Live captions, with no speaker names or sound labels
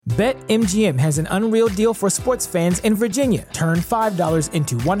BetMGM has an unreal deal for sports fans in Virginia. Turn $5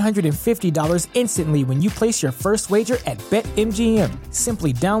 into $150 instantly when you place your first wager at BetMGM.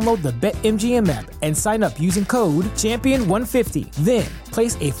 Simply download the BetMGM app and sign up using code Champion150. Then,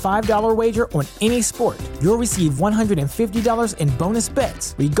 place a $5 wager on any sport. You'll receive $150 in bonus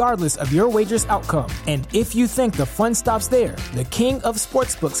bets, regardless of your wager's outcome. And if you think the fun stops there, the King of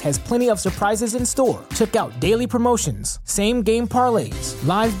Sportsbooks has plenty of surprises in store. Check out daily promotions, same-game parlays,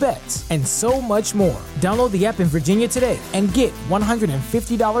 live bets, and so much more. Download the app in Virginia today and get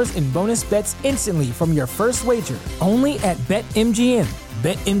 $150 in bonus bets instantly from your first wager. Only at BetMGM.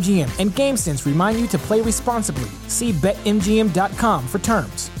 BetMGM and GameSense remind you to play responsibly. See BetMGM.com for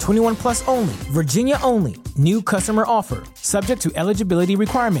terms. 21 plus only. Virginia only. New customer offer. Subject to eligibility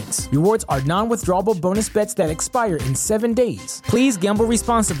requirements. Rewards are non-withdrawable bonus bets that expire in 7 days. Please gamble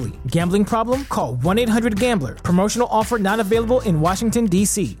responsibly. Gambling problem? Call 1-800-GAMBLER. Promotional offer not available in Washington,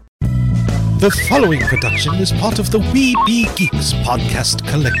 D.C. The following production is part of the We Be Geeks podcast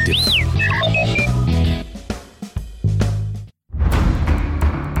collective.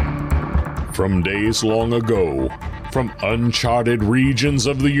 From days long ago, from uncharted regions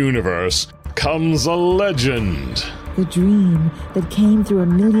of the universe, comes a legend. The dream that came through a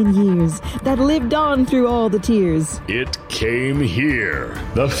million years, that lived on through all the tears. It came here,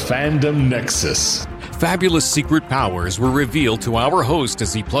 the Fandom Nexus. Fabulous secret powers were revealed to our host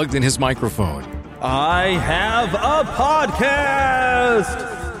as he plugged in his microphone. I have a podcast!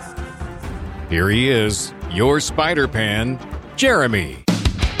 Here he is, your Spider-Pan, Jeremy.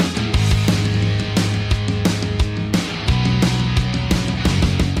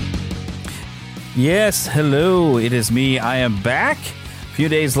 Yes, hello, it is me. I am back. A few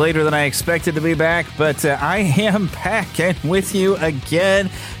days later than I expected to be back, but I am back and with you again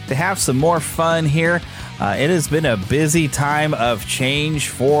to have some more fun here. It has been a busy time of change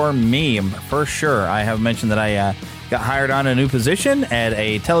for me, for sure. I have mentioned that I got hired on a new position at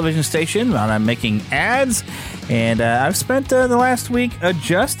a television station, and I'm making ads, and I've spent the last week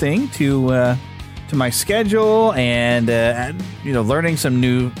adjusting to my schedule and learning some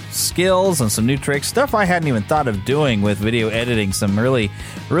new skills and some new tricks, stuff I hadn't even thought of doing with video editing. Some really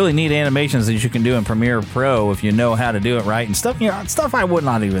neat animations that you can do in Premiere Pro if you know how to do it right, and stuff I would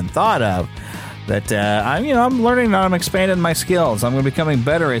not even thought of. That I'm learning and I'm expanding my skills. I'm going to be becoming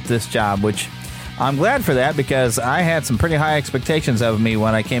better at this job, which I'm glad for that because I had some pretty high expectations of me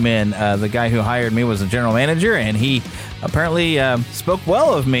when I came in. The guy who hired me was a general manager, and he apparently spoke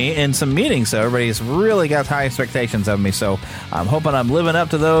well of me in some meetings, so everybody's really got high expectations of me. So I'm hoping I'm living up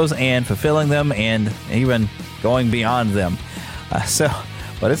to those and fulfilling them and even going beyond them.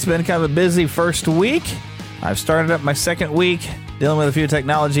 But it's been kind of a busy first week. I've started up my second week dealing with a few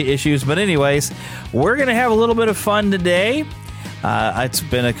technology issues. But anyways, we're going to have a little bit of fun today. It's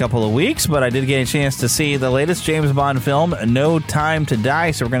been a couple of weeks, but I did get a chance to see the latest James Bond film, No Time to Die,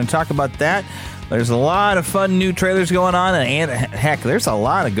 so we're going to talk about that. There's a lot of fun new trailers going on, and heck, there's a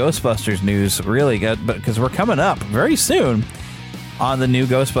lot of Ghostbusters news, really good, because we're coming up very soon on the new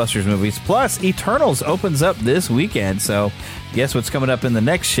Ghostbusters movies. Plus, Eternals opens up this weekend, so guess what's coming up in the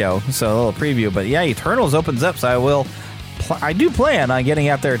next show? So a little preview, but yeah, Eternals opens up, so I do plan on getting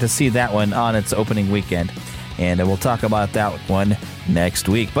out there to see that one on its opening weekend. And we'll talk about that one next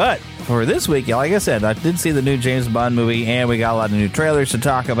week. But for this week, like I said, I did see the new James Bond movie, and we got a lot of new trailers to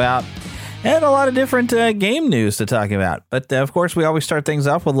talk about, and a lot of different game news to talk about. But, of course, we always start things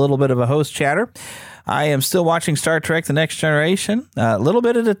off with a little bit of a host chatter. I am still watching Star Trek The Next Generation, a little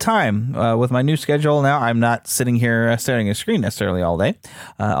bit at a time. With my new schedule now, I'm not sitting here staring at a screen necessarily all day,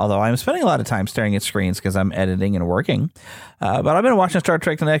 although I'm spending a lot of time staring at screens because I'm editing and working. But I've been watching Star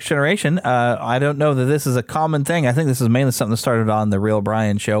Trek The Next Generation. I don't know that this is a common thing. I think this is mainly something that started on The Real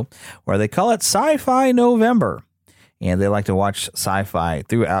Brian Show, where they call it Sci-Fi November. And they like to watch sci-fi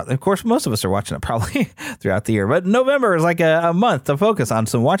throughout. Of course, most of us are watching it probably throughout the year. But November is like a month to focus on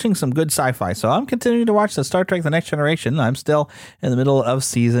watching some good sci-fi. So I'm continuing to watch the Star Trek The Next Generation. I'm still in the middle of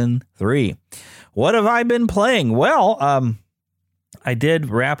Season 3. What have I been playing? Well, I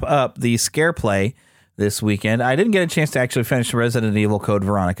did wrap up the Scare Play this weekend. I didn't get a chance to actually finish Resident Evil Code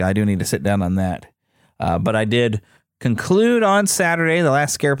Veronica. I do need to sit down on that. But I did conclude on Saturday, the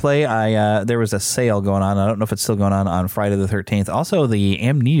last Scare Play. There was a sale going on. I don't know if it's still going on Friday the 13th. Also, the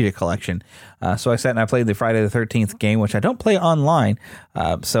Amnesia Collection. So I sat and I played the Friday the 13th game, which I don't play online.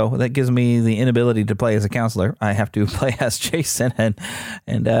 So that gives me the inability to play as a counselor. I have to play as Jason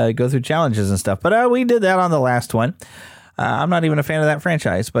and go through challenges and stuff. But we did that on the last one. I'm not even a fan of that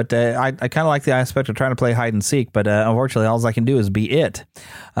franchise, but I kind of like the aspect of trying to play hide and seek, but unfortunately, all I can do is be it.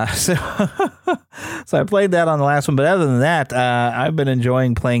 So I played that on the last one, but other than that, I've been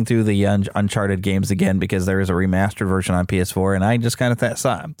enjoying playing through the Uncharted games again because there is a remastered version on PS4, and I just kind of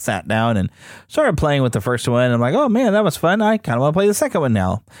sat down and started playing with the first one. And I'm like, oh man, that was fun. I kind of want to play the second one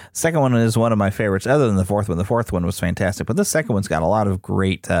now. The second one is one of my favorites, other than the fourth one. The fourth one was fantastic, but the second one's got a lot of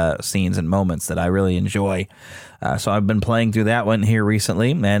great scenes and moments that I really enjoy. So I've been playing through that one here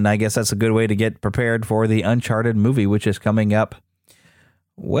recently, and I guess that's a good way to get prepared for the Uncharted movie, which is coming up.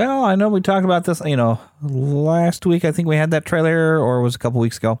 Well, I know we talked about this, last week. I think we had that trailer, or it was a couple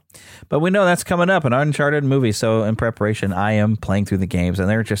weeks ago. But we know that's coming up, an Uncharted movie. So in preparation, I am playing through the games, and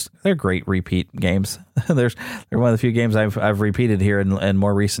they're great repeat games. They're one of the few games I've repeated here in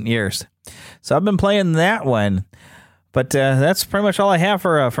more recent years. So I've been playing that one. But that's pretty much all I have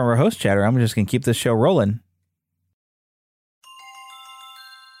from our host chatter. I'm just going to keep this show rolling.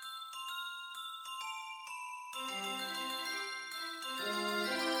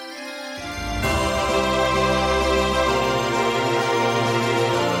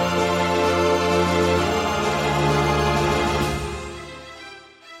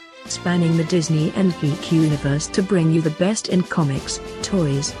 Spanning the Disney and geek universe to bring you the best in comics,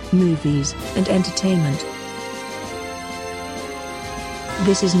 toys, movies, and entertainment.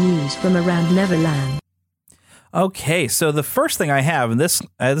 This is news from around Neverland. Okay, so the first thing I have, and this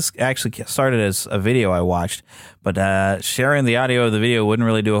actually started as a video I watched, but sharing the audio of the video wouldn't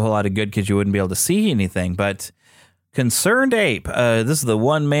really do a whole lot of good because you wouldn't be able to see anything, but Concerned Ape, this is the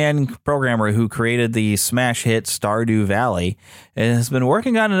one-man programmer who created the smash hit Stardew Valley, and has been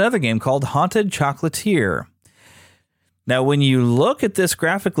working on another game called Haunted Chocolatier. Now, when you look at this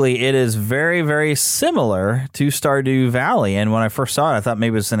graphically, it is very, very similar to Stardew Valley, and when I first saw it, I thought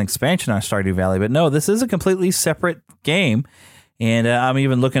maybe it was an expansion on Stardew Valley, but no, this is a completely separate game, and I'm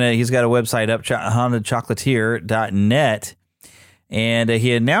even looking at, he's got a website up, hauntedchocolatier.net, and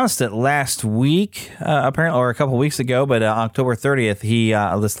he announced it last week, apparently, or a couple weeks ago, but October 30th,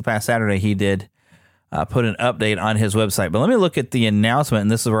 this past Saturday, he did put an update on his website. But let me look at the announcement,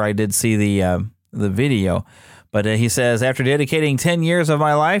 and this is where I did see the video. But he says, after dedicating 10 years of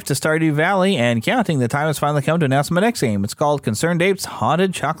my life to Stardew Valley and counting, the time has finally come to announce my next game. It's called Concerned Ape's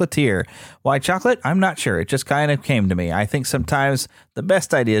Haunted Chocolatier. Why chocolate? I'm not sure. It just kind of came to me. I think sometimes the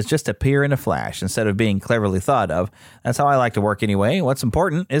best ideas just appear in a flash instead of being cleverly thought of. That's how I like to work anyway. What's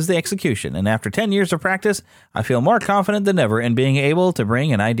important is the execution. And after 10 years of practice, I feel more confident than ever in being able to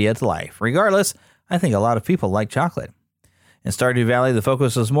bring an idea to life. Regardless, I think a lot of people like chocolate. In Stardew Valley, the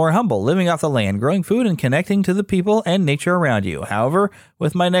focus was more humble, living off the land, growing food, and connecting to the people and nature around you. However,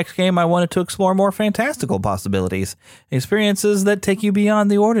 with my next game, I wanted to explore more fantastical possibilities, experiences that take you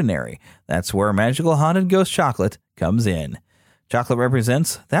beyond the ordinary. That's where magical haunted ghost chocolate comes in. Chocolate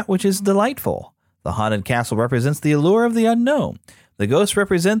represents that which is delightful. The haunted castle represents the allure of the unknown. The ghosts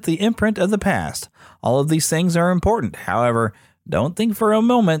represent the imprint of the past. All of these things are important. However, don't think for a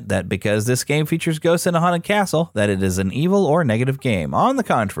moment that because this game features ghosts in a haunted castle, that it is an evil or negative game. On the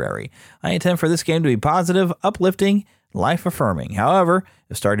contrary, I intend for this game to be positive, uplifting, life-affirming. However,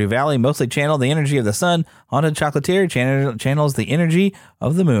 if Stardew Valley mostly channeled the energy of the sun, Haunted Chocolatier channels the energy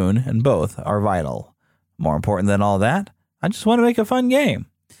of the moon, and both are vital. More important than all that, I just want to make a fun game.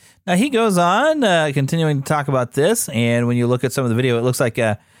 Now, he goes on, continuing to talk about this, and when you look at some of the video, it looks like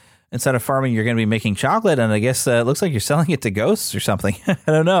instead of farming, you're going to be making chocolate, and I guess it looks like you're selling it to ghosts or something. I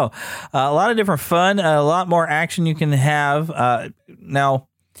don't know. A lot of different fun, a lot more action you can have. Now,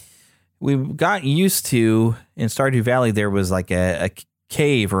 we got used to, in Stardew Valley, there was like a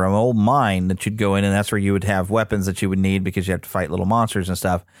cave or an old mine that you'd go in, and that's where you would have weapons that you would need because you have to fight little monsters and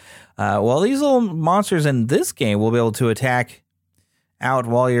stuff. Well, these little monsters in this game will be able to attack out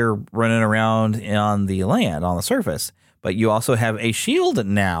while you're running around on the land, on the surface. But you also have a shield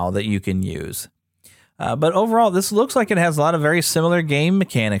now that you can use. But overall, this looks like it has a lot of very similar game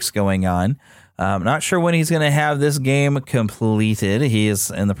mechanics going on. I'm not sure when he's going to have this game completed. He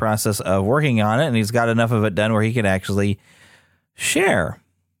is in the process of working on it, and he's got enough of it done where he could actually share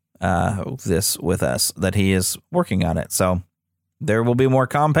this with us, that he is working on it. So there will be more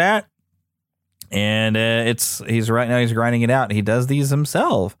combat, and he's grinding it out. He does these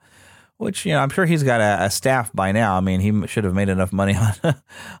himself, which, I'm sure he's got a staff by now. I mean, he should have made enough money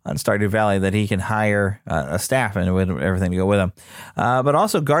on Stardew Valley that he can hire a staff and everything to go with him. But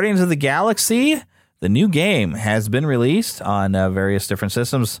also, Guardians of the Galaxy, the new game, has been released on various different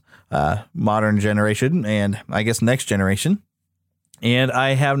systems, modern generation and I guess next generation. And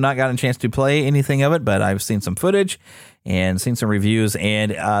I have not gotten a chance to play anything of it, but I've seen some footage, and seen some reviews,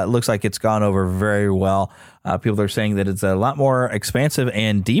 and it looks like it's gone over very well. People are saying that it's a lot more expansive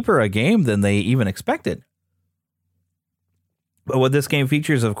and deeper a game than they even expected. But what this game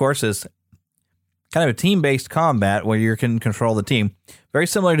features, of course, is kind of a team-based combat where you can control the team. Very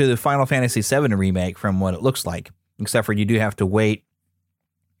similar to the Final Fantasy VII remake from what it looks like, except for you do have to wait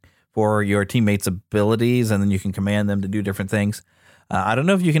for your teammates' abilities, and then you can command them to do different things. I don't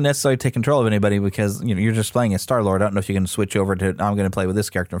know if you can necessarily take control of anybody because you're just playing as Star-Lord. I don't know if you can switch over to, I'm going to play with this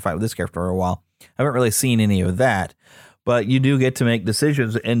character and fight with this character for a while. I haven't really seen any of that, but you do get to make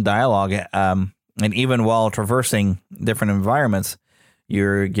decisions in dialogue, and even while traversing different environments,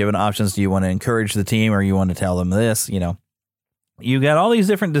 you're given options. Do you want to encourage the team or you want to tell them this? You got all these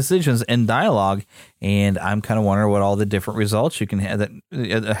different decisions in dialogue, and I'm kind of wondering what all the different results you can have, that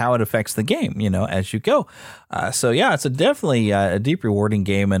how it affects the game, as you go. So yeah, it's definitely a deep, rewarding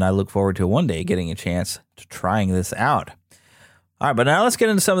game, and I look forward to one day getting a chance to trying this out. All right, but now let's get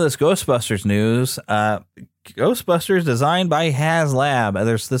into some of this Ghostbusters news. Ghostbusters designed by HasLab.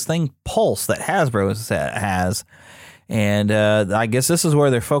 There's this thing Pulse that Hasbro has, and I guess this is where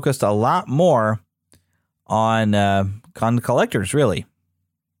they're focused a lot more on collectors, really.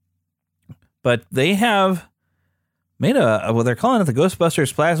 But they have made they're calling it the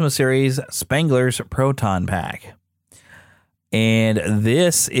Ghostbusters Plasma Series Spangler's Proton Pack. And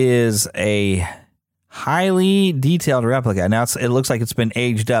this is a highly detailed replica. Now, it looks like it's been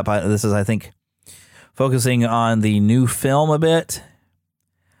aged up. This is, I think, focusing on the new film a bit.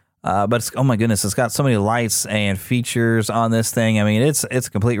 But oh my goodness, it's got so many lights and features on this thing. I mean, it's a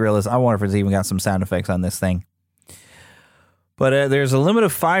complete realism. I wonder if it's even got some sound effects on this thing. But there's a limit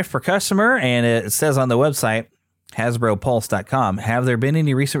of 5 per customer, and it says on the website, HasbroPulse.com, have there been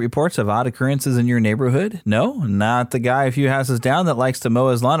any recent reports of odd occurrences in your neighborhood? No, not the guy a few houses down that likes to mow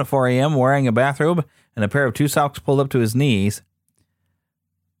his lawn at 4 a.m. wearing a bathrobe and a pair of 2 socks pulled up to his knees.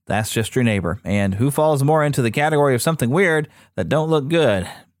 That's just your neighbor. And who falls more into the category of something weird that don't look good?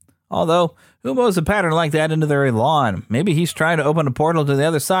 Although, who mows a pattern like that into their lawn? Maybe he's trying to open a portal to the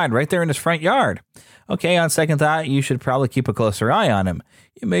other side right there in his front yard. Okay, on second thought, you should probably keep a closer eye on him.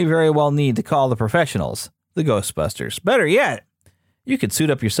 You may very well need to call the professionals, the Ghostbusters. Better yet, you could suit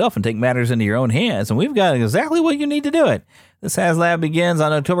up yourself and take matters into your own hands, and we've got exactly what you need to do it. This HasLab begins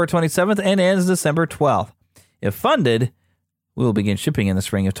on October 27th and ends December 12th. If funded, we will begin shipping in the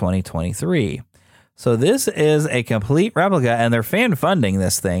spring of 2023. So this is a complete replica, and they're fan funding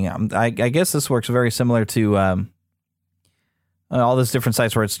this thing. I guess this works very similar to all those different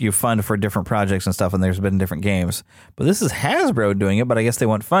sites where you fund for different projects and stuff, and there's been different games. But this is Hasbro doing it, but I guess they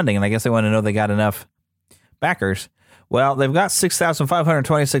want funding, and I guess they want to know they got enough backers. Well, they've got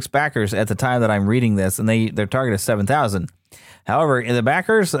 6,526 backers at the time that I'm reading this, and their target is 7,000. However, in the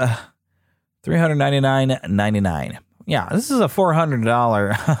backers, $399.99. Yeah, this is a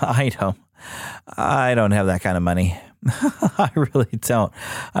 $400 item. I don't have that kind of money. I really don't.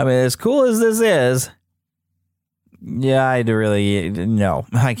 I mean, as cool as this is, yeah, I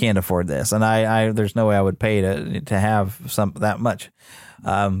can't afford this, and I there's no way I would pay to have that much.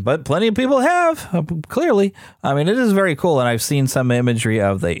 But plenty of people have, clearly. I mean, it is very cool, and I've seen some imagery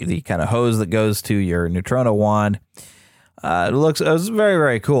of the kind of hose that goes to your Neutrona wand. It was very,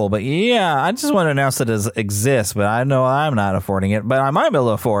 very cool. But yeah, I just want to announce that it exists, but I know I'm not affording it. But I might be able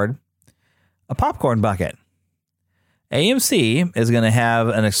to afford a popcorn bucket. AMC is going to have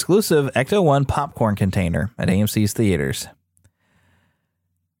an exclusive Ecto-1 popcorn container at AMC's theaters.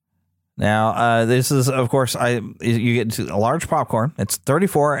 Now, this is, of course, you get a large popcorn. It's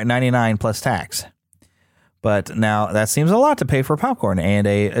 $34.99 plus tax. But now that seems a lot to pay for popcorn, and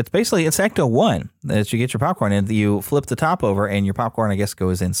it's Ecto-1 that you get your popcorn, and you flip the top over, and your popcorn, I guess,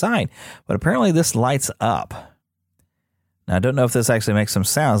 goes inside. But apparently, this lights up. Now, I don't know if this actually makes some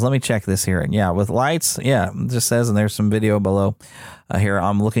sounds. Let me check this here. And yeah, with lights, yeah, it just says, and there's some video below here.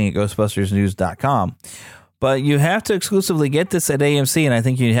 I'm looking at GhostbustersNews.com. But you have to exclusively get this at AMC, and I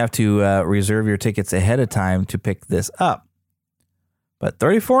think you have to reserve your tickets ahead of time to pick this up. But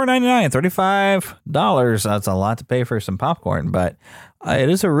 $34.99, $35, that's a lot to pay for some popcorn. But it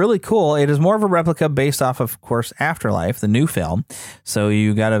is it is more of a replica based off of course, Afterlife, the new film. So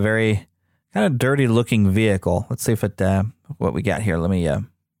you got a very kind of dirty looking vehicle. Let's see if what we got here. Let me,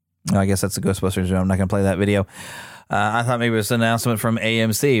 I guess that's the Ghostbusters. I'm not going to play that video. I thought maybe it was an announcement from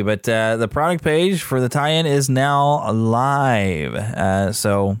AMC, but the product page for the tie-in is now live.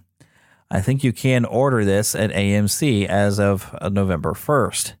 So I think you can order this at AMC as of November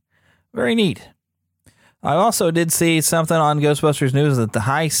 1st. Very neat. I also did see something on Ghostbusters News that the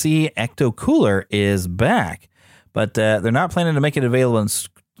High C Ecto Cooler is back, but they're not planning to make it available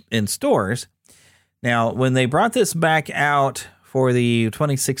in stores. Now, when they brought this back out for the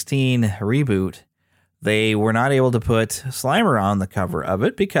 2016 reboot, they were not able to put Slimer on the cover of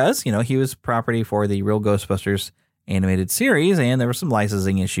it because, you know, he was property for the real Ghostbusters animated series, and there were some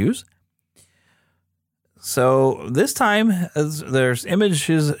licensing issues. So this time, there's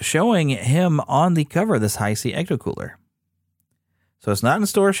images showing him on the cover of this Hi-C Ecto Cooler. So it's not in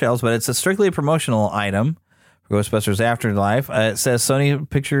store shelves, but it's a strictly promotional item for Ghostbusters Afterlife. It says Sony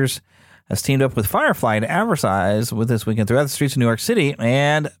Pictures has teamed up with Firefly to advertise with this weekend throughout the streets of New York City,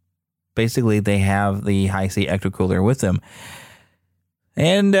 and basically they have the Hi-C Ecto Cooler with them.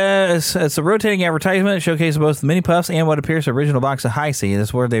 And it's a rotating advertisement. It showcases both the mini puffs and what appears the original box of Hi-C.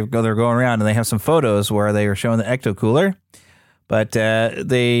 That's where they're going around, and they have some photos where they are showing the Ecto Cooler. But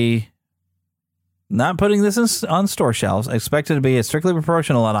they not putting this on store shelves. Expected to be a strictly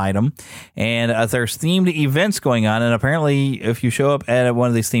promotional item. And there's themed events going on. And apparently, if you show up at one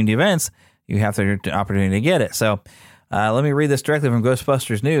of these themed events, you have the opportunity to get it. So let me read this directly from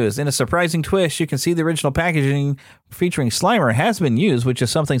Ghostbusters News. In a surprising twist, you can see the original packaging featuring Slimer has been used, which is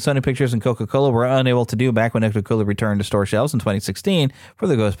something Sony Pictures and Coca-Cola were unable to do back when Ecto Cooler returned to store shelves in 2016 for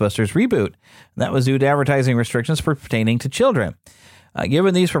the Ghostbusters reboot. And that was due to advertising restrictions pertaining to children.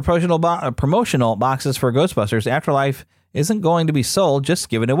 Given these promotional boxes for Ghostbusters, Afterlife isn't going to be sold, just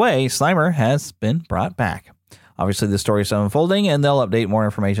given away. Slimer has been brought back. Obviously, the story is unfolding, and they'll update more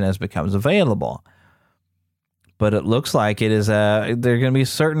information as it becomes available. But it looks like it is there are going to be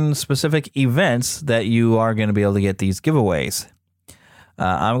certain specific events that you are going to be able to get these giveaways.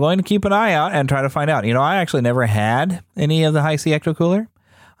 I'm going to keep an eye out and try to find out. You know, I actually never had any of the Hi-C Ecto Cooler.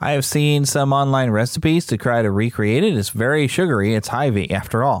 I have seen some online recipes to try to recreate it. It's very sugary. It's Hy-Vee,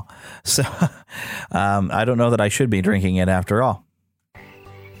 after all. So I don't know that I should be drinking it after all.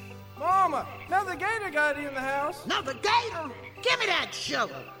 Mama, another gator got in the house. Another gator? Give me that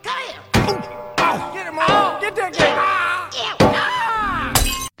sugar. Come here. Get him, Mama. Get that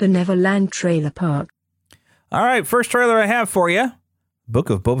gator. The Neverland Trailer Park. All right, first trailer I have for you.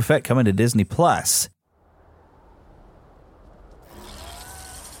 Book of Boba Fett coming to Disney+.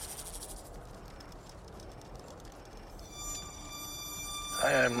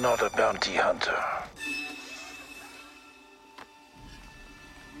 I am not a bounty hunter.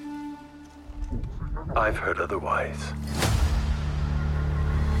 I've heard otherwise.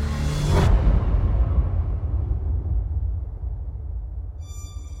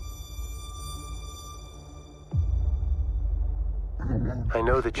 I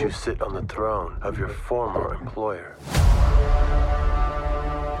know that you sit on the throne of your former employer.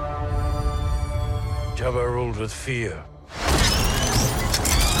 Jabba ruled with fear.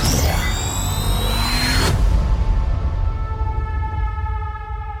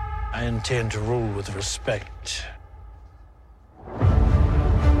 I intend to rule with respect.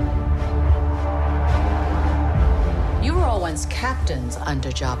 You were all once captains under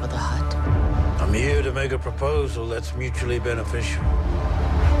Jabba the Hutt. I'm here to make a proposal that's mutually beneficial.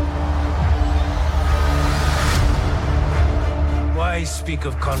 Why speak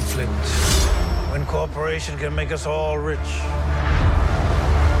of conflict when cooperation can make us all rich?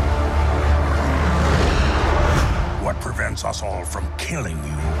 What prevents us all from killing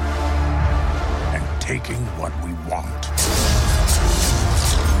you and taking what we want?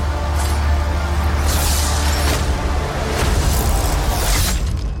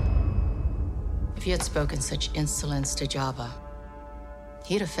 If you had spoken such insolence to Jabba,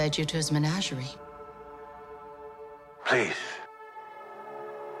 he'd have fed you to his menagerie. Please,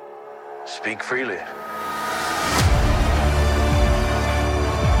 speak freely.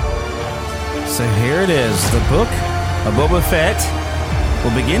 So here it is. The Book of Boba Fett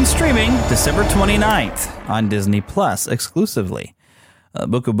will begin streaming December 29th on Disney Plus exclusively.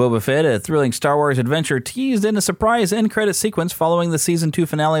 Book of Boba Fett, a thrilling Star Wars adventure teased in a surprise end credit sequence following the Season 2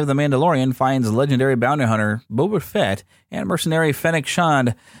 finale of The Mandalorian, finds legendary bounty hunter Boba Fett and mercenary Fennec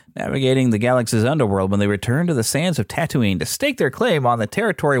Shand navigating the galaxy's underworld when they return to the sands of Tatooine to stake their claim on the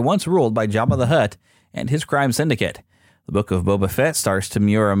territory once ruled by Jabba the Hutt and his crime syndicate. The Book of Boba Fett stars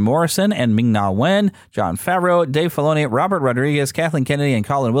Tamura Morrison and Ming-Na Wen. Jon Favreau, Dave Filoni, Robert Rodriguez, Kathleen Kennedy, and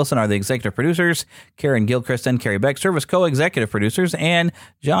Colin Wilson are the executive producers. Karen Gilchrist and Carrie Beck serve as co-executive producers, and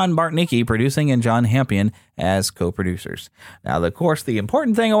John Bartnicki producing and John Hampion as co-producers. Now, of course, the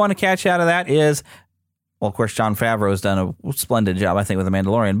important thing I want to catch out of that is, well, of course, Jon Favreau has done a splendid job, I think, with The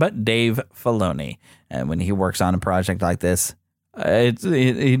Mandalorian, but Dave Filoni. And when he works on a project like this,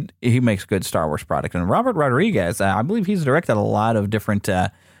 he makes good Star Wars product. And Robert Rodriguez, I believe he's directed a lot of different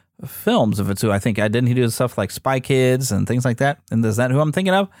films of it too. I think didn't he do stuff like Spy Kids and things like that? And is that who I'm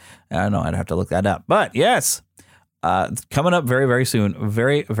thinking of? I don't know. I'd have to look that up. But yes, coming up very, very soon.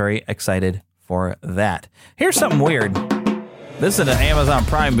 Very, very excited for that. Here's something weird. This is an Amazon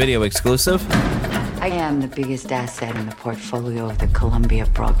Prime Video exclusive. I am the biggest asset in the portfolio of the Columbia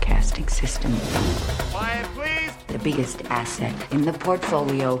Broadcasting System. Quiet, please. The biggest asset in the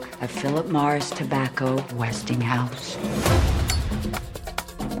portfolio of Philip Morris Tobacco Westinghouse.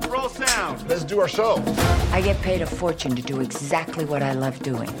 Roll sound. Let's do our show. I get paid a fortune to do exactly what I love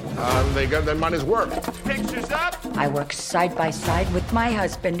doing. They got their money's worth. Pictures up. I work side by side with my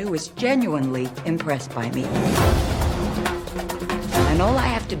husband, who is genuinely impressed by me. And all I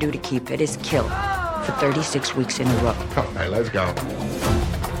have to do to keep it is kill for 36 weeks in a row. Okay, let's go.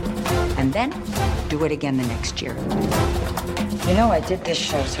 And then do it again the next year. You know, I did this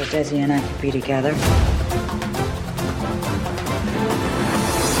show so Desi and I could be together.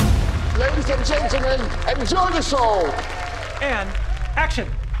 Ladies and gentlemen, enjoy the show. And action.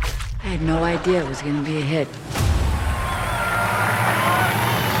 I had no idea it was going to be a hit.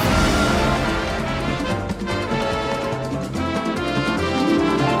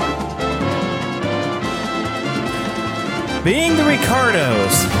 Being the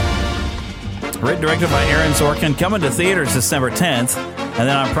Ricardos. Written, directed by Aaron Sorkin, coming to theaters December 10th, and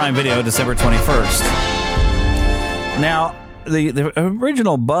then on Prime Video December 21st. Now, the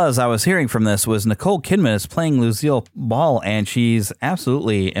original buzz I was hearing from this was Nicole Kidman is playing Lucille Ball, and she's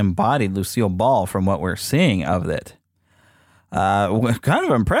absolutely embodied Lucille Ball from what we're seeing of it. Kind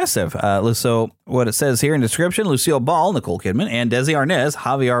of impressive. So what it says here in description, Lucille Ball, Nicole Kidman, and Desi Arnaz,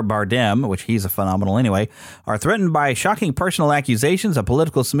 Javier Bardem, which he's a phenomenal anyway, are threatened by shocking personal accusations, a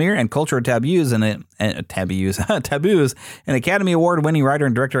political smear, and cultural taboos in Academy Award-winning writer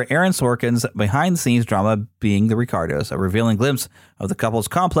and director Aaron Sorkin's behind-the-scenes drama Being the Ricardos, a revealing glimpse of the couple's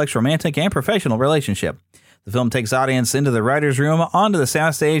complex romantic and professional relationship. The film takes audience into the writer's room, onto the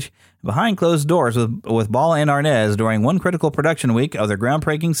soundstage, behind closed doors with Ball and Arnaz during one critical production week of their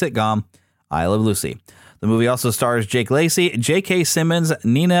groundbreaking sitcom, I Love Lucy. The movie also stars Jake Lacey, J.K. Simmons,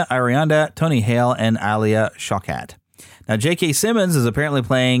 Nina Arianda, Tony Hale, and Alia Shawkat. Now, J.K. Simmons is apparently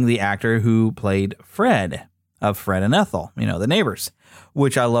playing the actor who played Fred of Fred and Ethel, the neighbors,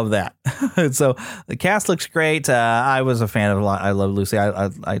 which I love that. So the cast looks great. I was a fan of I Love Lucy.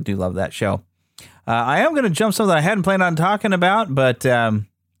 I do love that show. I am going to jump something I hadn't planned on talking about, but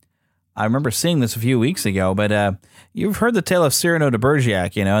I remember seeing this a few weeks ago. But you've heard the tale of Cyrano de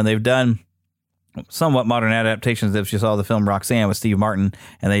Bergerac, and they've done somewhat modern adaptations. If you saw the film Roxanne with Steve Martin,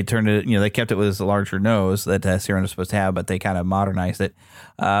 and they turned it, they kept it with a larger nose that Cyrano was supposed to have, but they kind of modernized it.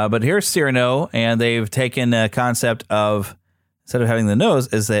 But here's Cyrano, and they've taken a concept of, instead of having the nose,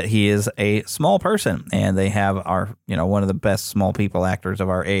 is that he is a small person, and they have our, one of the best small people actors of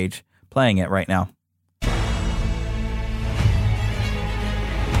our age playing it right now.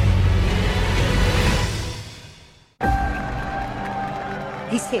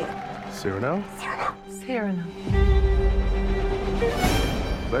 He's here. Cyrano? Cyrano.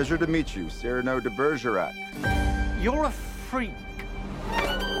 Pleasure to meet you, Cyrano de Bergerac. You're a freak.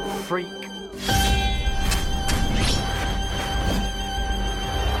 Freak.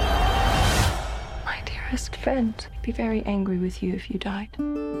 My dearest friend, I'd be very angry with you if you died.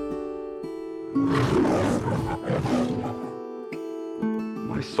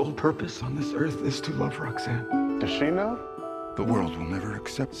 My sole purpose on this earth is to love Roxanne. Does she know? The world will never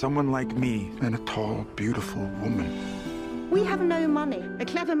accept someone like me and a tall, beautiful woman. We have no money. A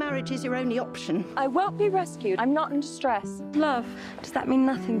clever marriage is your only option. I won't be rescued. I'm not in distress. Love, does that mean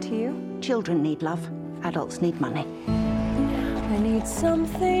nothing to you? Children need love. Adults need money. I need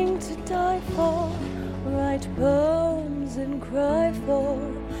something to die for, write poems and cry for,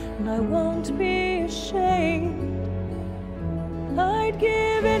 and I won't be ashamed. I'd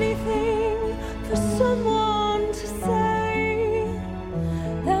give anything for someone to say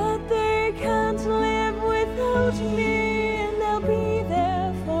that they can't live without me, and they'll be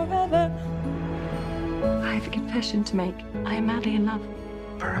there forever. I have a confession to make. I am madly in love.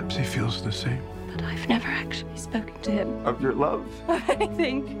 Perhaps he feels the same. But I've never actually spoken to him. Of your love? Of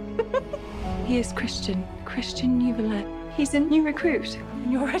anything. He is Christian Neuvillette. He's a new recruit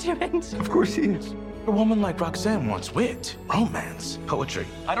in your regiment. Of course he is. A woman like Roxanne wants wit, romance, poetry.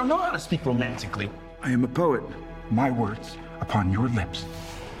 I don't know how to speak romantically. I am a poet. My words upon your lips.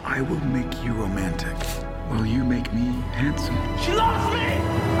 I will make you romantic. Will you make me handsome? She loves me!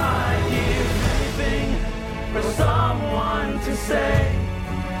 I give anything for someone to say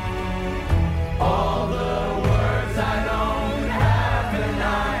all the words I don't have and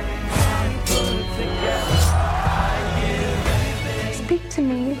I can't put together. I give anything. Speak to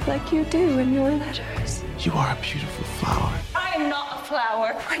me like you do in your letters. You are a beautiful flower. I am not a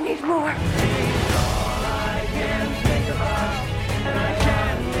flower. I need more. She's all I can think about, and I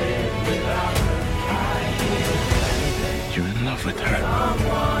can't live without her. love with her.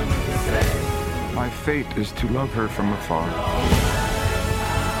 My fate is to love her from afar.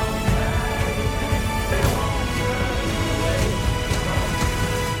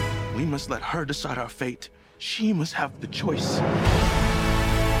 We must let her decide our fate. She must have the choice.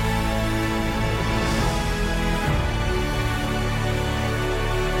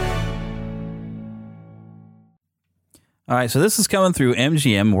 All right, so this is coming through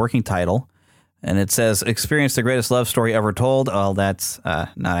MGM, working title, and it says, experience the greatest love story ever told. Well, that's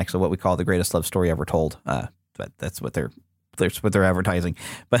not actually what we call the greatest love story ever told, but that's what they're advertising.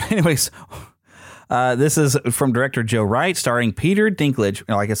 But anyways, this is from director Joe Wright, starring Peter Dinklage,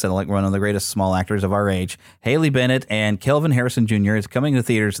 like I said, like one of the greatest small actors of our age, Haley Bennett, and Kelvin Harrison Jr. is coming to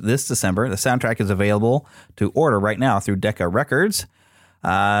theaters this December. The soundtrack is available to order right now through Decca Records.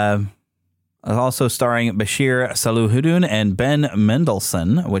 Also starring Bashir Salahuddin and Ben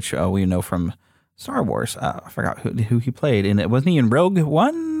Mendelsohn, which we know from Star Wars. I forgot who he played in it. Wasn't he in Rogue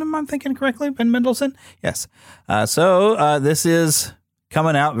One? Am I thinking correctly? Ben Mendelsohn? Yes. So this is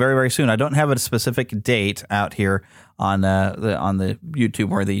coming out very, very soon. I don't have a specific date out here on the YouTube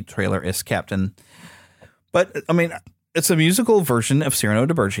where the trailer is kept. But I mean, it's a musical version of Cyrano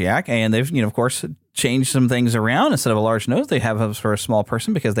de Bergerac, and they've, of course, changed some things around. Instead of a large nose, they have it for a small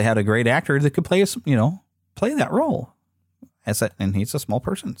person because they had a great actor that could play that role. And he's a small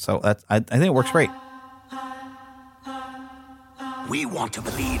person, so I think it works great. We want to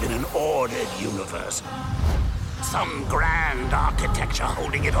believe in an ordered universe. Some grand architecture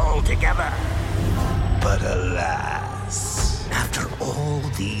holding it all together. But alas, after all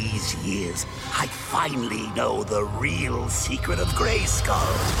these years, I finally know the real secret of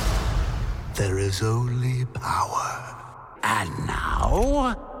Grayskull. There is only power. And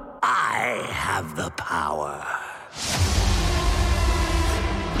now, I have the power.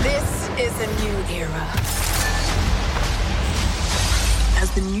 This is a new era. As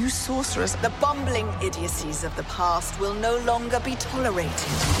the new sorceress, the bumbling idiocies of the past will no longer be tolerated.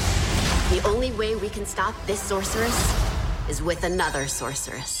 The only way we can stop this sorceress is with another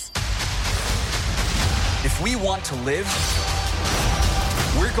sorceress. If we want to live,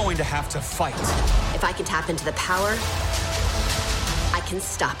 we're going to have to fight. If I can tap into the power, I can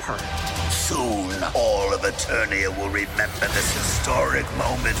stop her. Soon, all of Eternia will remember this historic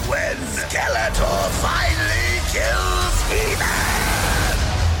moment when Skeletor finally kills He-Man!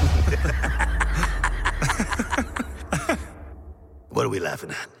 What are we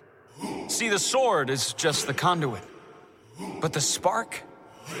laughing at? See, the sword is just the conduit. But the spark,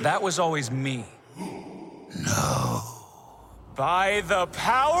 that was always me. No. By the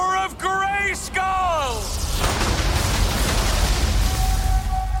power of Grayskull!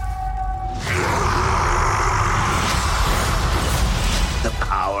 The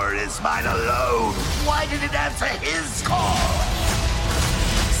power is mine alone. Why did it answer his call?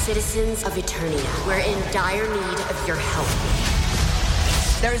 Citizens of Eternia, we're in dire need of your help.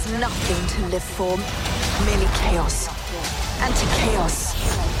 There is nothing to live for, merely chaos. And to chaos,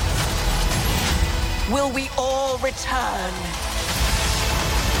 will we all return?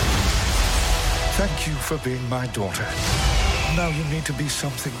 Thank you for being my daughter. Now you need to be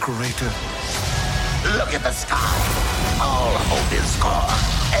something greater. Look at the sky. All hope is gone.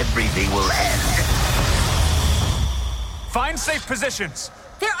 Everything will end. Find safe positions.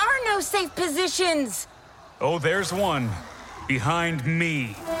 There are no safe positions. Oh, there's one. Behind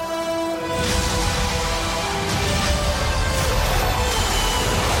me.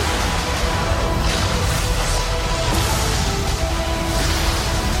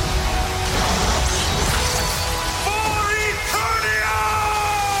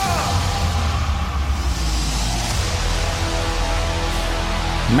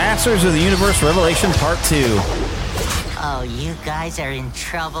 Masters of the Universe Revelation Part 2. Oh, you guys are in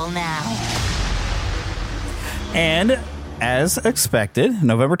trouble now. And as expected,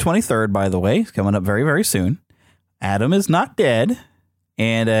 November 23rd, by the way, coming up very, very soon. Adam is not dead.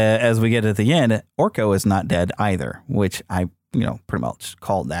 And as we get at the end, Orko is not dead either, which I, pretty much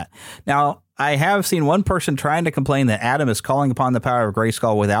called that. Now, I have seen one person trying to complain that Adam is calling upon the power of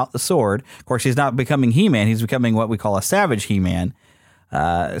Grayskull without the sword. Of course, he's not becoming He-Man. He's becoming what we call a Savage He-Man.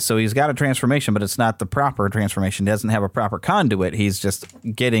 So he's got a transformation, but it's not the proper transformation. He doesn't have a proper conduit. He's just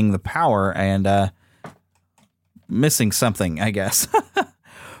getting the power and missing something, I guess.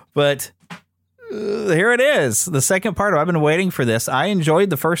 But here it is. The second part. I've been waiting for this. I enjoyed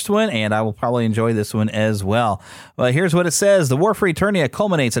the first one, and I will probably enjoy this one as well. Well, here's what it says. The War for Eternia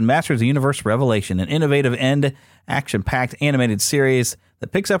culminates in Masters of the Universe Revelation, an innovative end action-packed animated series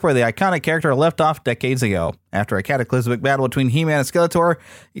that picks up where the iconic character left off decades ago. After a cataclysmic battle between He-Man and Skeletor,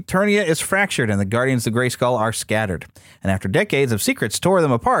 Eternia is fractured and the Guardians of Grayskull are scattered. And after decades of secrets tore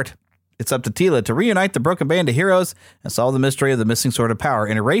them apart, it's up to Teela to reunite the broken band of heroes and solve the mystery of the missing sword of power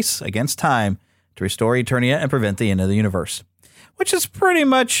in a race against time to restore Eternia and prevent the end of the universe. Which is pretty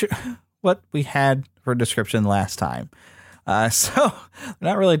much what we had for a description last time. So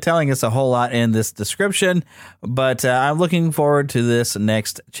not really telling us a whole lot in this description, but I'm looking forward to this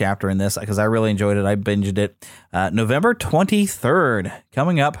next chapter in this because I really enjoyed it. I binged it. November 23rd,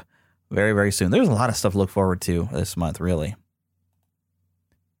 coming up very, very soon. There's a lot of stuff to look forward to this month, really.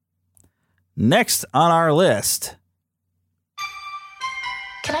 Next on our list.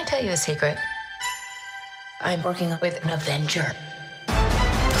 Can I tell you a secret? I'm working with an Avenger.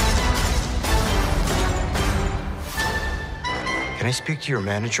 Can I speak to your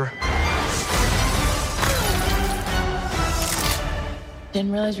manager?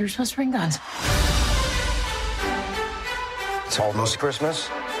 Didn't realize you were supposed to bring guns. It's almost Christmas.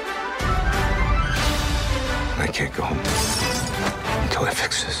 I can't go home until I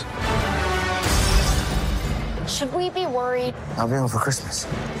fix this. Should we be worried? I'll be home for Christmas.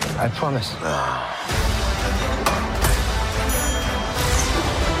 I promise.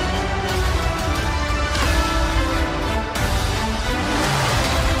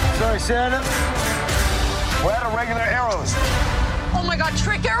 Sorry, Santa. We're out of regular arrows. Oh my God,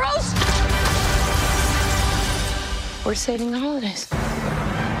 trick arrows? We're saving the holidays.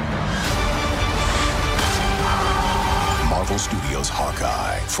 Marvel Studios'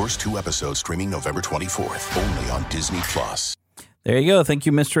 Hawkeye. First 2 episodes streaming November 24th, only on Disney+. There you go. Thank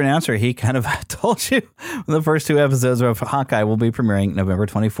you, Mr. Announcer. He kind of told you the first 2 episodes of Hawkeye will be premiering November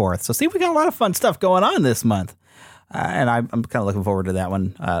 24th. So see, we got a lot of fun stuff going on this month. And I'm kind of looking forward to that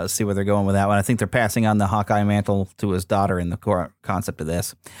one, see where they're going with that one. I think they're passing on the Hawkeye mantle to his daughter in the core concept of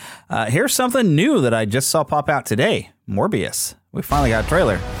this. Here's something new that I just saw pop out today. Morbius. We finally got a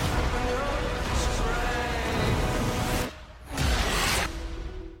trailer.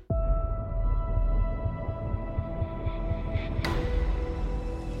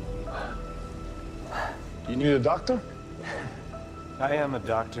 You need a doctor? I am a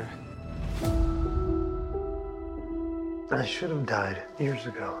doctor. I should have died years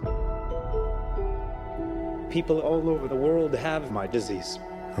ago. People all over the world have my disease.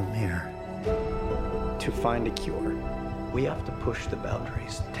 I'm here To find a cure, we have to push the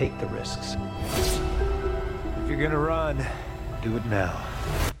boundaries, take the risks. If you're gonna run, do it now.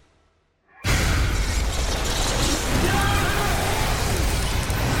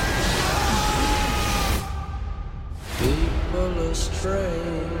 People are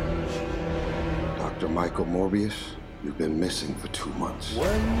strange. Dr. Michael Morbius, you've been missing for 2 months.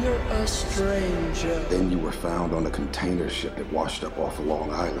 When you're a stranger, Then you were found on a container ship that washed up off of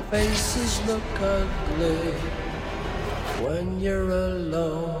Long Island. faces look ugly. When you're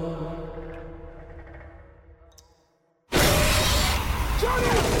alone.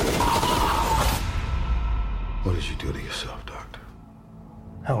 What did you do to yourself, Doctor?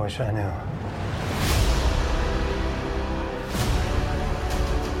 I wish I knew.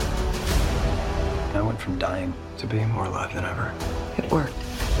 I went from dying to being more alive than ever. It worked.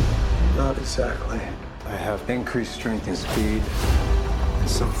 Not exactly. I have increased strength and speed, and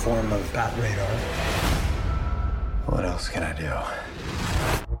some form of bat radar. What else can I do?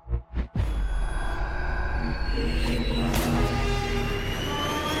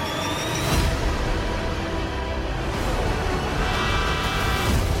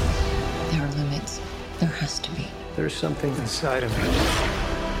 There are limits. There has to be. There's something inside of me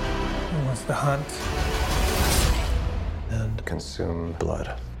that wants to hunt and consume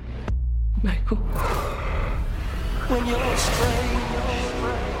blood. Michael. When you're strange,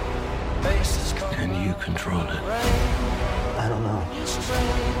 faces come. Can you control it? I don't know.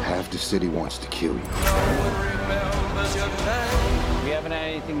 Half the city wants to kill you. We haven't had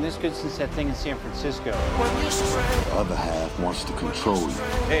anything this good since that thing in San Francisco. The other half wants to control you.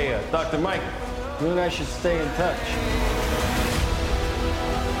 Hey, Dr. Mike, you and I should stay in touch.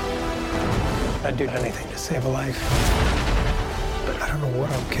 I'd do anything to save a life, but I don't know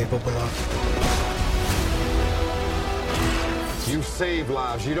what I'm capable of. You save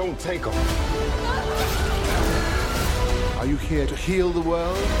lives, you don't take them. Are you here to heal the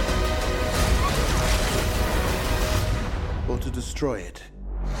world? Or to destroy it?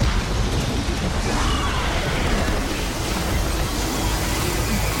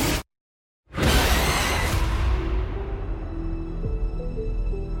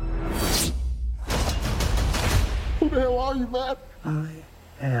 that? I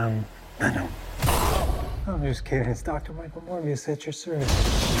am Venom. I'm just kidding. It's Dr. Michael Morbius at your service.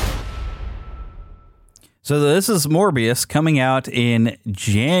 So this is Morbius coming out in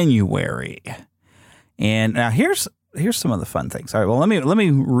January. And now here's some of the fun things. All right, well, let me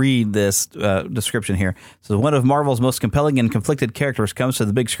read this description here. So one of Marvel's most compelling and conflicted characters comes to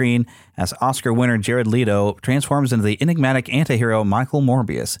the big screen as Oscar winner Jared Leto transforms into the enigmatic antihero Michael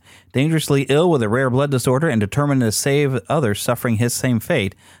Morbius. Dangerously ill with a rare blood disorder and determined to save others suffering his same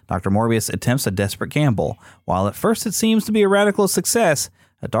fate, Dr. Morbius attempts a desperate gamble. While at first it seems to be a radical success,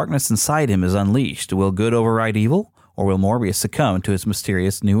 a darkness inside him is unleashed. Will good override evil, or will Morbius succumb to his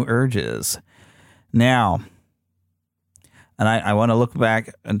mysterious new urges? Now, and I want to look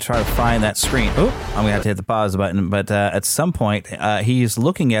back and try to find that screen. Oh, I'm going to have to hit the pause button. But at some point, he's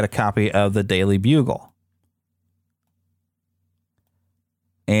looking at a copy of the Daily Bugle.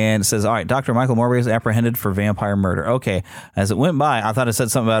 And it says, all right, Dr. Michael Morbius apprehended for vampire murder. Okay, as it went by, I thought it said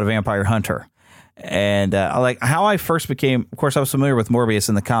something about a vampire hunter. And like how I first became, of course, I was familiar with Morbius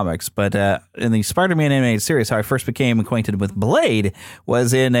in the comics, but in the Spider-Man animated series, how I first became acquainted with Blade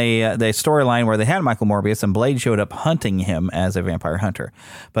was in the storyline where they had Michael Morbius and Blade showed up hunting him as a vampire hunter.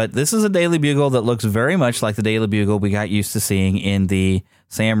 But this is a Daily Bugle that looks very much like the Daily Bugle we got used to seeing in the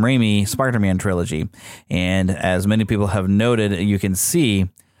Sam Raimi Spider-Man trilogy. And as many people have noted, you can see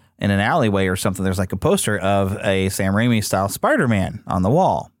in an alleyway or something, there's like a poster of a Sam Raimi style Spider-Man on the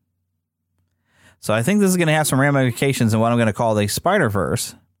wall. So I think this is going to have some ramifications in what I'm going to call the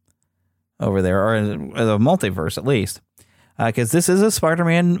Spider-Verse over there, or the multiverse at least, because this is a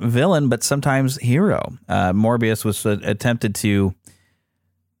Spider-Man villain, but sometimes hero. Morbius was attempted to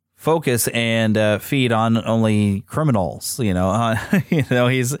focus and feed on only criminals. He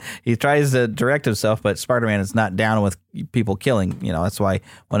tries to direct himself, but Spider-Man is not down with people killing. That's why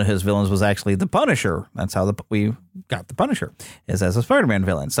one of his villains was actually the Punisher. That's how we got the Punisher, is as a Spider-Man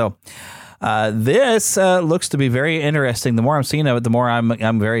villain. So. This looks to be very interesting. The more I'm seeing of it, the more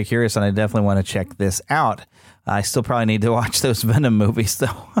I'm very curious, and I definitely want to check this out. I still probably need to watch those Venom movies,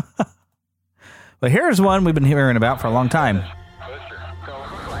 though. But here's one we've been hearing about for a long time.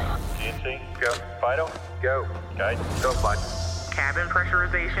 GNC, go. Fido, go. Guidance, go, bud. Cabin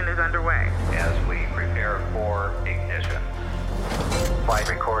pressurization is underway. As we prepare for ignition. Flight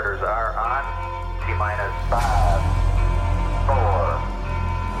recorders are on. T-minus 5, 4,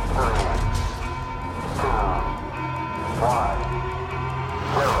 3, 2, 1,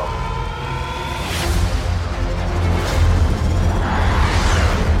 0.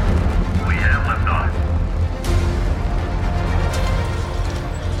 We have liftoff.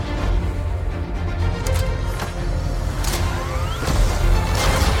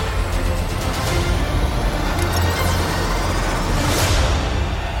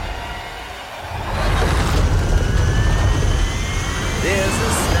 There's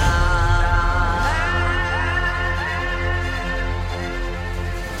a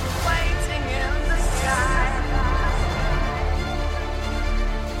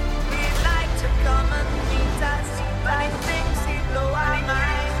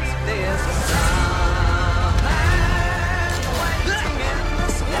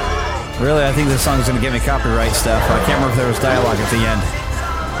Really, I think this song is going to get me copyright stuff. I can't remember if there was dialogue at the end.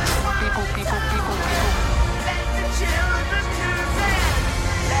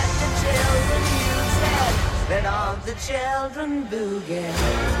 Let all the children boogie.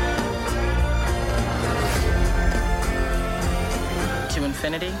 To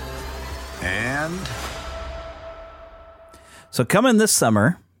infinity. And so coming this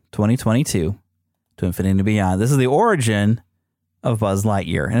summer, 2022, to Infinity and Beyond. This is the origin of Buzz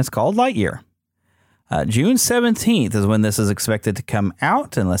Lightyear, and it's called Lightyear. June 17th is when this is expected to come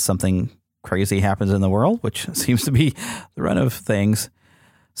out, unless something crazy happens in the world, which seems to be the run of things.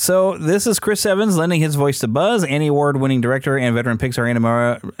 So this is Chris Evans lending his voice to Buzz. Annie Award-winning director and veteran Pixar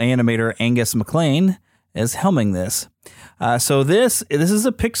animator Angus MacLane is helming this. So this is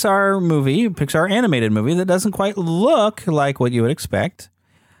a Pixar movie, Pixar animated movie that doesn't quite look like what you would expect.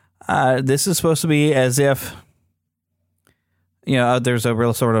 This is supposed to be as if, there's a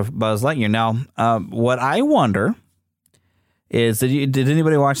real sort of Buzz Lightyear. Now, what I wonder is, did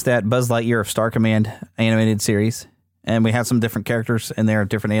anybody watch that Buzz Lightyear of Star Command animated series? And we had some different characters in there,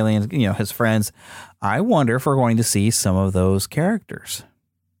 different aliens, his friends. I wonder if we're going to see some of those characters.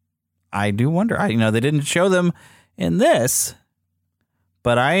 I do wonder. They didn't show them in this,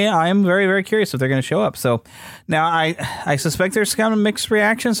 But I am very, very curious if they're going to show up. So now I suspect there's kind of mixed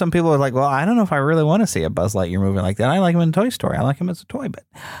reaction. Some people are like, well, I don't know if I really want to see a Buzz Lightyear movie like that. I like him in Toy Story. I like him as a toy, but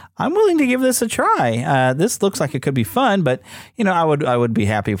I'm willing to give this a try. This looks like it could be fun, but I would be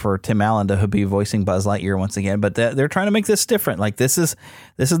happy for Tim Allen to be voicing Buzz Lightyear once again. But they're trying to make this different. Like this is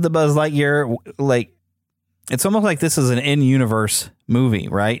the Buzz Lightyear. Like it's almost like this is an in-universe movie,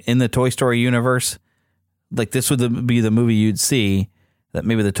 right? In the Toy Story universe, like this would be the movie you'd see that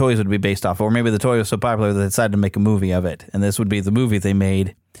maybe the toys would be based off, or maybe the toy was so popular they decided to make a movie of it, and this would be the movie they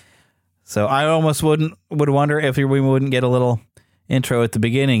made. So I almost would wonder if we wouldn't get a little intro at the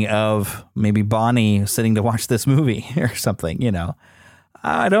beginning of maybe Bonnie sitting to watch this movie or something,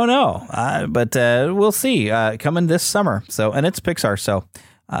 I don't know, but we'll see. Coming this summer, and it's Pixar, so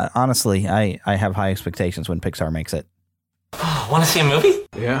honestly, I have high expectations when Pixar makes it. Want to see a movie?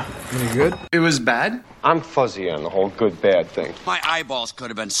 Yeah, any good? It was bad? I'm fuzzy on the whole good-bad thing. My eyeballs could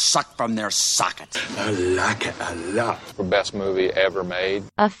have been sucked from their sockets. I like it a lot. The best movie ever made.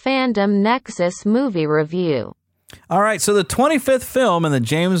 A Fandom Nexus movie review. All right, so the 25th film in the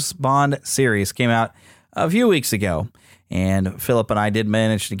James Bond series came out a few weeks ago, and Philip and I did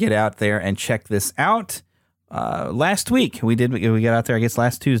manage to get out there and check this out. Last week, we got out there, I guess,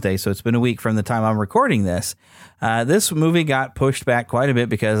 last Tuesday, so it's been a week from the time I'm recording this. This movie got pushed back quite a bit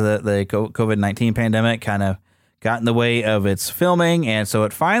because the COVID-19 pandemic kind of got in the way of its filming, and so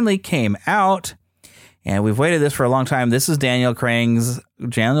it finally came out, and we've waited this for a long time. This is Daniel Craig's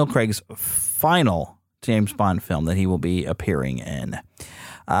final James Bond film that he will be appearing in.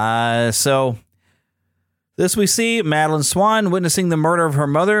 So this we see Madeline Swan witnessing the murder of her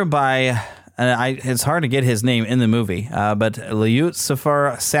mother by... it's hard to get his name in the movie, but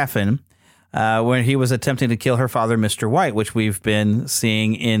Lucifer Safin, when he was attempting to kill her father, Mr. White, which we've been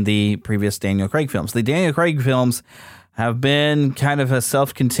seeing in the previous Daniel Craig films. The Daniel Craig films have been kind of a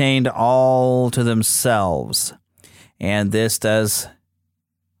self-contained all to themselves, and this does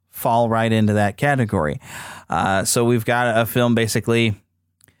fall right into that category. So we've got a film basically...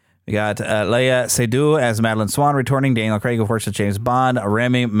 We got Léa Seydoux as Madeline Swan returning, Daniel Craig, of course, as James Bond,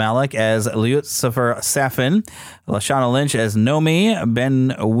 Rami Malek as Lucifer Safin, Lashana Lynch as Nomi,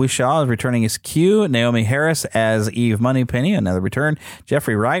 Ben Whishaw returning as Q, Naomi Harris as Eve Moneypenny, another return,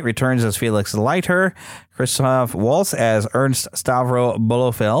 Jeffrey Wright returns as Felix Leiter, Christoph Waltz as Ernst Stavro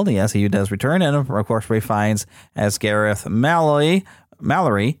Bolofeld, yes, he does return, and of course Ray Fiennes as Gareth Mallory,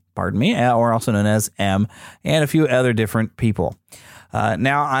 or also known as M, and a few other different people.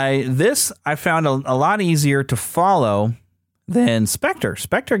 Now, I found a lot easier to follow than Spectre.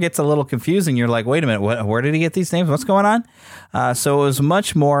 Spectre gets a little confusing. You're like, wait a minute, where did he get these names? What's going on? So it was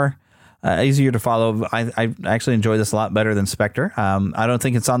much more easier to follow. I actually enjoy this a lot better than Spectre. I don't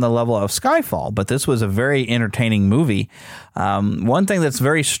think it's on the level of Skyfall, but this was a very entertaining movie. One thing that's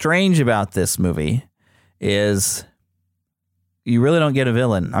very strange about this movie is you really don't get a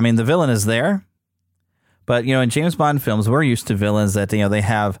villain. I mean, the villain is there. But, in James Bond films, we're used to villains that, they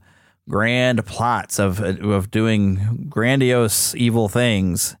have grand plots of doing grandiose evil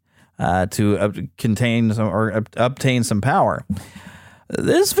things to contain or obtain some power.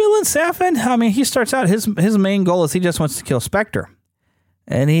 This villain, Safin, he starts out, his main goal is he just wants to kill Spectre.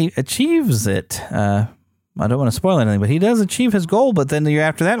 And he achieves it. I don't want to spoil anything, but he does achieve his goal. But then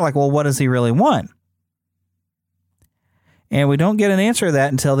after that, like, well, what does he really want? And we don't get an answer to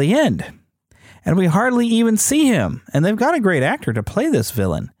that until the end. And we hardly even see him. And they've got a great actor to play this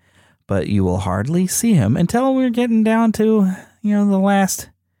villain. But you will hardly see him until we're getting down to, the last,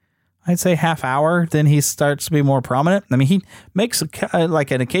 I'd say, half hour. Then he starts to be more prominent. I mean, he makes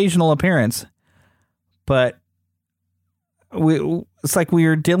like an occasional appearance. But it's like we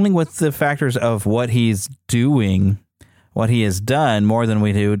are dealing with the factors of what he's doing, what he has done, more than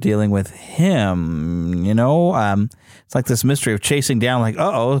we do dealing with him, It's like this mystery of chasing down, like,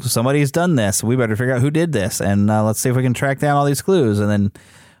 somebody's done this. We better figure out who did this, and let's see if we can track down all these clues. And then,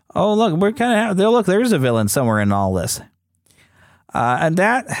 look, we're kind of there's a villain somewhere in all this. And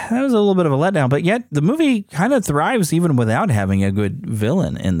that was a little bit of a letdown, but yet the movie kind of thrives even without having a good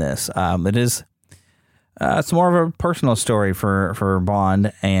villain in this. It's more of a personal story for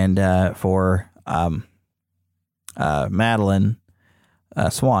Bond and for Madeline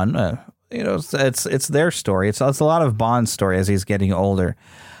Swan. It's their story. It's a lot of Bond's story as he's getting older.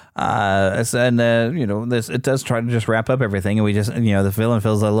 It does try to just wrap up everything, and we just, the villain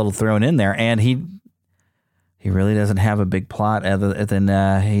feels a little thrown in there, and he really doesn't have a big plot other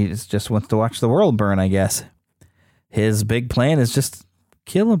than he just wants to watch the world burn, I guess. His big plan is just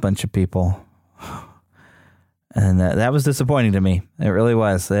kill a bunch of people. And that was disappointing to me. It really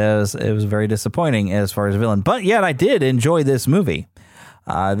was. It was very disappointing as far as villain. But yet I did enjoy this movie.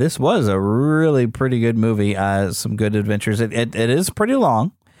 This was a really pretty good movie. Some good adventures. It is pretty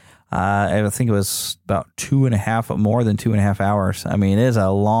long. I think it was about more than 2.5 hours. I mean, it is a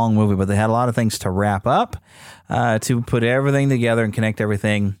long movie, but they had a lot of things to wrap up, to put everything together and connect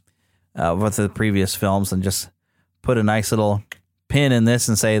everything with the previous films and just put a nice little pin in this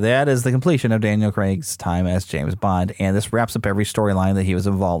and say that is the completion of Daniel Craig's time as James Bond. And this wraps up every storyline that he was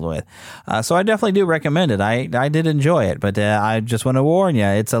involved with. So I definitely do recommend it. I did enjoy it, but I just want to warn you,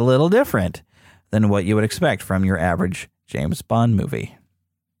 it's a little different than what you would expect from your average James Bond movie.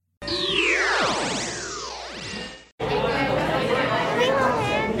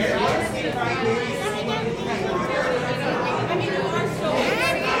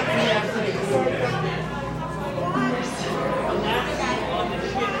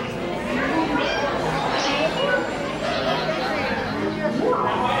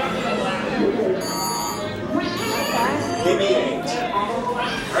 BB-8.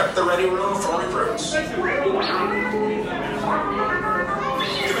 Prep the ready room for recruits. Commander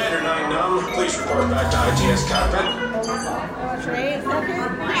 9-Num, please report back to ITS cockpit.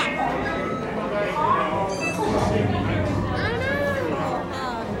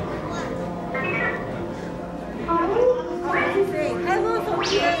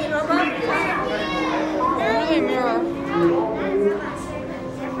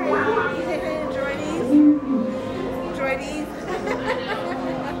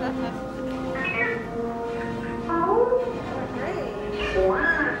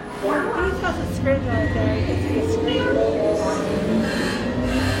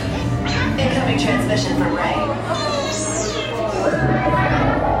 Incoming transmission from Ray.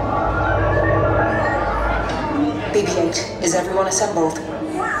 BB-8, is everyone assembled?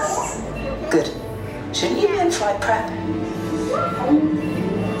 Good. Shouldn't you be in flight prep?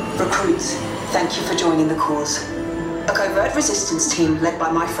 Recruits, thank you for joining the cause. A covert resistance team led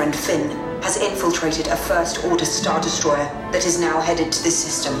by my friend Finn has infiltrated a First Order Star Destroyer that is now headed to this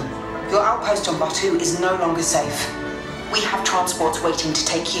system. Your outpost on Batu is no longer safe. We have transports waiting to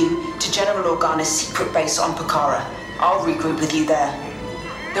take you to General Organa's secret base on Pucara. I'll regroup with you there.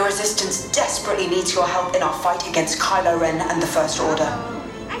 The Resistance desperately needs your help in our fight against Kylo Ren and the First Order.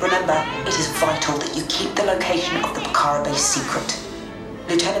 Remember, it is vital that you keep the location of the Pucara base secret.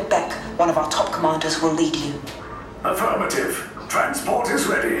 Lieutenant Beck, one of our top commanders, will lead you. Affirmative. Transport is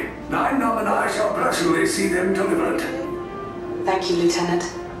ready. 9-Num and I shall personally see them delivered. Thank you, Lieutenant.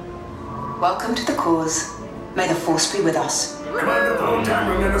 Welcome to the cause. May the Force be with us. Commander Poe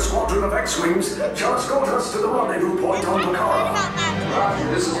Dameron and a squadron of X-Wings shall escort us to the rendezvous point on Pucara. Roger,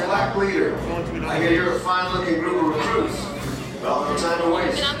 this is Black Leader. I hear you're a fine-looking group of recruits. Well, no time to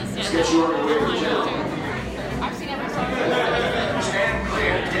waste. Let's get you on your way to General. Stand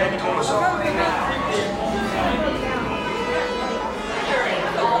clear. Get doors opening now.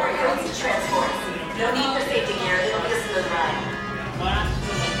 All recruits to transport. No need for safety gear. It'll be a smooth ride.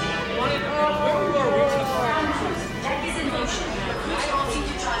 Deck is in motion. Recruits all need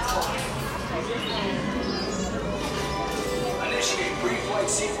to transport. Initiate pre-flight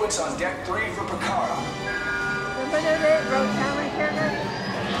sequence on Deck 3 for Pucara.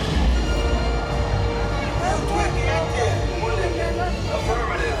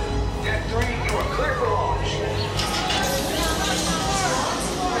 Affirmative. Deck 3, you are clear for launch.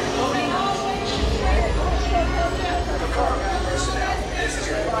 Pucara personnel, this is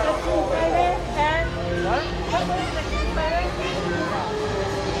your final call.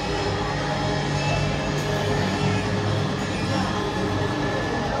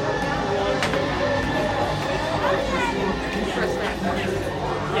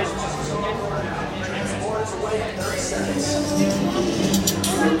 Transport is away in 30 seconds.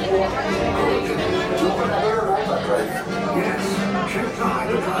 Yes, check the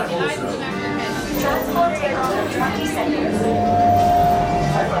hyperdrive also. Transport takeoff in 20 seconds.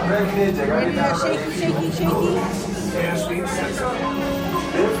 Shaky. Airspeed sensor.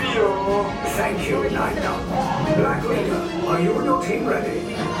 Thank you, 9-Num. Black Leader, are you and your team ready?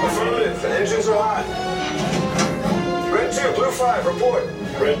 Affirmative. The engines are hot. Red 2, Blue 5, report.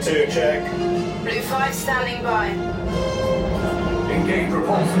 Red 2, check. Blue 5 standing by. Engage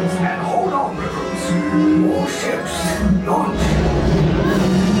propulsors and hold on, recruits. More ships. Launch.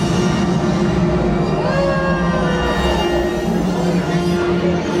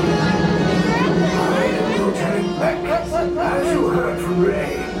 Lieutenant Beck, as you heard from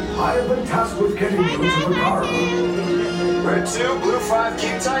Ray, I have been tasked with getting you to Pucara. Red 2, Blue 5,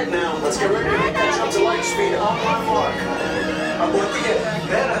 keep tight now. Let's get ready to make that jump to light speed on my mark. I'm looking at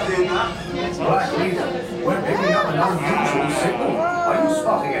better than that. Black Leader, we're picking up an unusual signal. Are you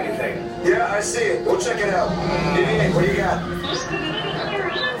spotting anything? Yeah, I see it. We'll check it out. BB-8, what do you got?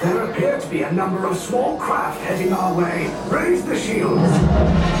 There appear to be a number of small craft heading our way. Raise the shields.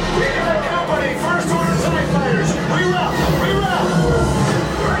 Redirect company, first order TIE fighters. Reroute! Reroute!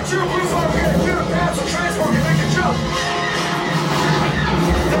 Right to Blue 5, we got a clear path so transport can make a jump.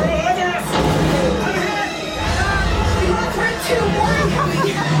 They're all over us! I'm hit! Threat 2, more incoming!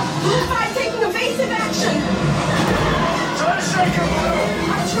 Blue 5 taking evasive action! Try to shake him, Blue!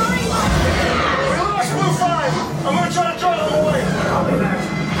 I'm trying! We lost Blue 5! I'm gonna try to draw them away! Copy that.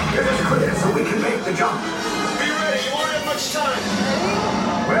 Get us clear so we can make the jump. Be ready, you won't have much time!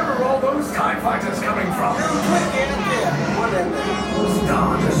 Where are all those TIE fighters coming from? What in there?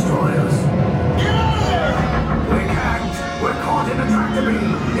 Star Destroyers. Get out of there! We can't. We're caught in a tractor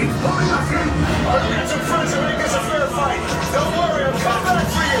beam. It's pulling us in. I'll get some friends and make this a fair fight. Don't worry, I'm coming back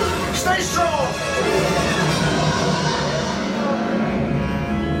for you. Stay strong.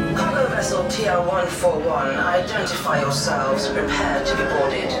 Cargo vessel TR-141, identify yourselves. Prepare to be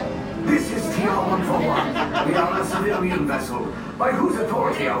boarded. This is TR-141. We are a civilian vessel. By whose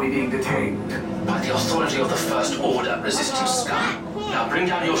authority are we being detained? By the authority of the First Order, resisting scum. Now bring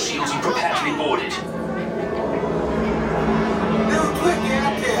down your shields and prepare to be boarded.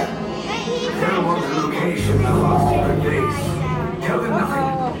 Tell what the location of our secret base. Tell them nothing.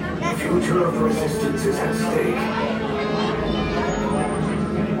 The future of the Resistance is at stake.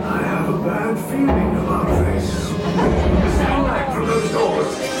 I have a bad feeling about this. Stand back from those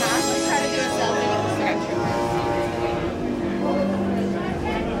doors.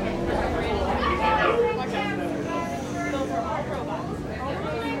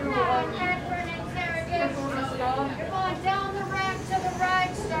 Down the ramp to the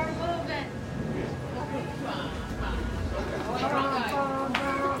right, start moving.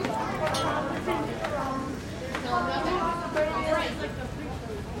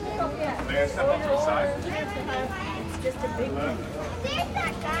 May I step up to the side? It's just a big thing. There's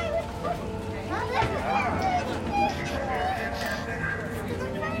that guy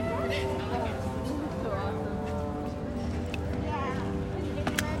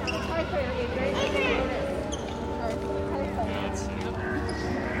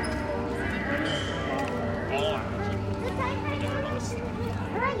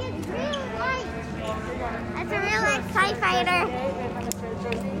That's a real life TIE fighter.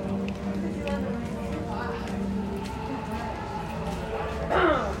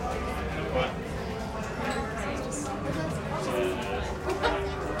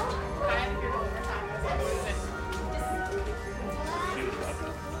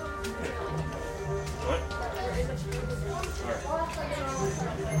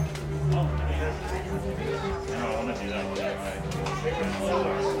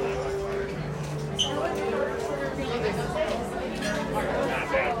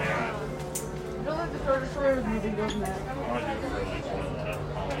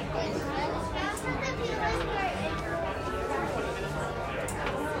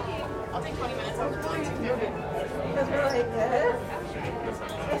 I'll take 20 minutes. Because we're like this.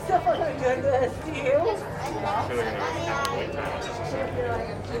 It's so fucking good this. Do you?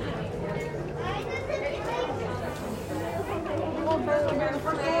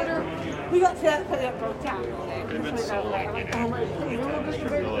 We got set for that broke down. You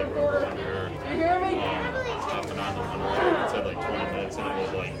hear me? Hopping on the one it said like 20 minutes and it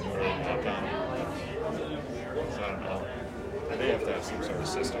was like already hopped on. So I don't know. They have to have some sort of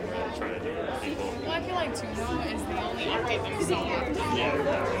system where they're trying to do it with people. Well, I feel like Tuno is the only update that we see. Yeah,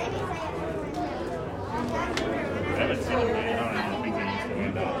 I haven't seen it, I don't know if we can use the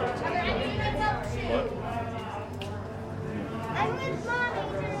window. What? I'm with Mommy.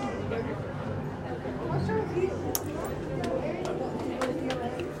 What's wrong with you?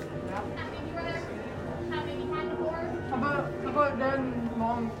 How about Dad and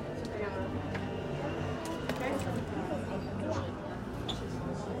Mom sit together? Okay?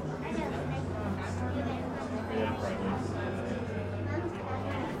 Yeah,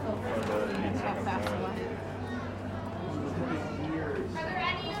 probably. Are there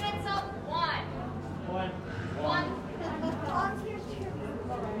any units up? One.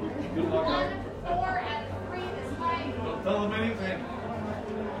 Good luck. 1, 4, and 3 this way. Don't tell them anything.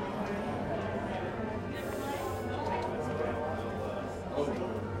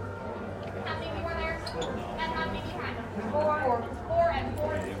 How many were there? And how many behind them? 4 and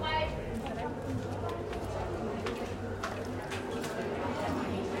 4 this way.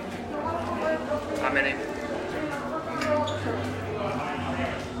 How many?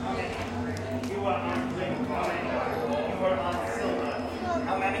 You are on green 5. You are on silver.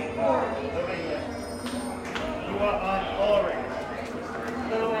 How many? 4. You are on orange.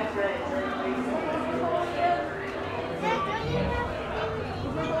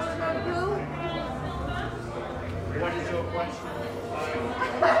 What is your question?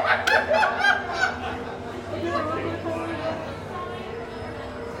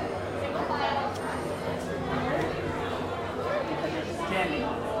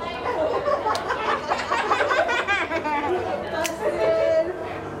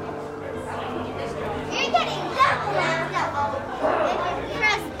 You're getting double double. If you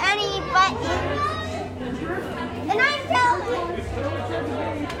press any button, and I'm telling.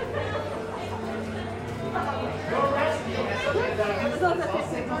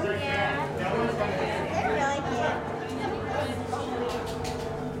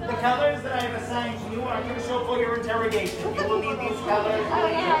 The colors that I have assigned to you are crucial for your interrogation. You will need these colors.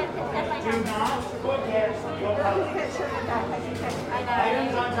 Do not forget your colors.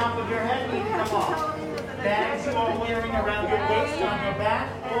 Items on top of your head need to come off. Bags you are wearing around your waist, on your back,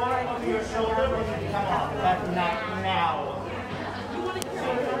 or over your shoulder will need to come off, but not now.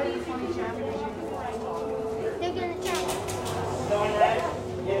 They're gonna try. Going red,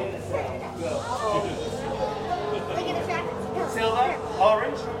 get in the cell. Go. Look at the track. Silver,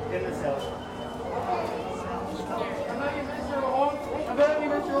 orange, in the cell. I bet you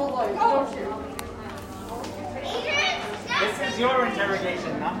missed your whole life, don't you? This is your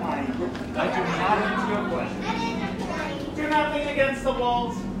interrogation, not mine. I do not answer your question. Do not lean against the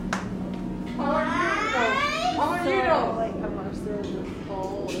walls. How about you know? Like, I'm upstairs with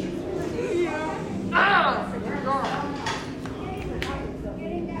Paul. Ah!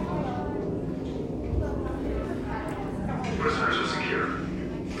 Prisoners are secure.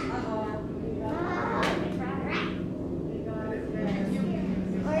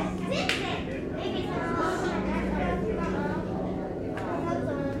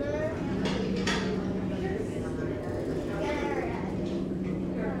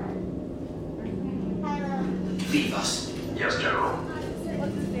 Leave us. Yes, General.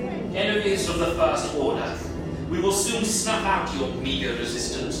 Enemies of the First Order. We will soon snuff out your meager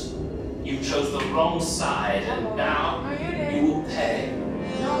resistance. You chose the wrong side, and now you will pay.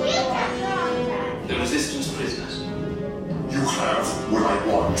 The Resistance prisoners. You have what I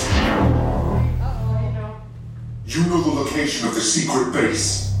want. You know the location of the secret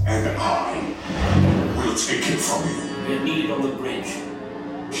base, and I will take it from you. We're needed on the bridge.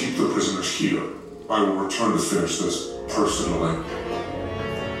 Keep the prisoners here. I will return to finish this personally.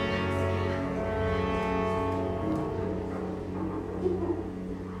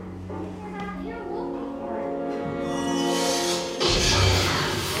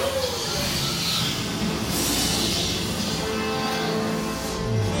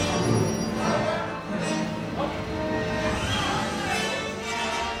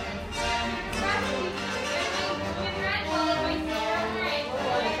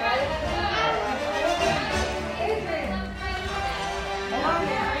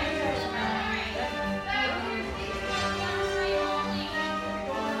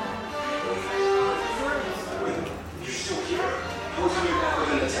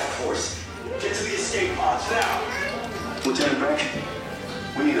 Lieutenant Beck,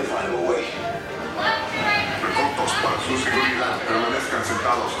 we need to find him a way. Recortos para su seguridad. Permanezcan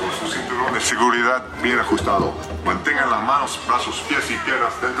sentados con su cinturón de seguridad bien ajustado. Mantengan las manos, brazos, pies y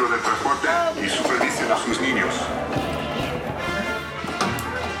piernas dentro del transporte y supervisen a sus niños.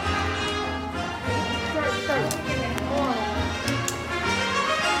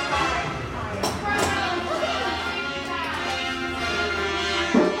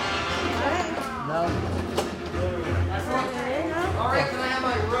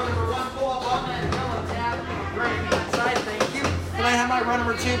 Run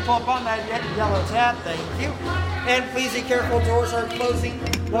number 2, pull up on that yellow tab, thank you. And please be careful, doors are closing.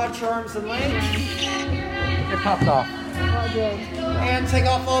 Watch your arms and legs. It popped off. And take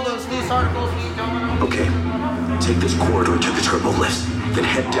off all those loose articles. Okay, take this corridor to the turbo lifts, then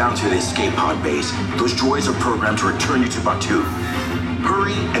head down to the escape pod base. Those droids are programmed to return you to Batuu.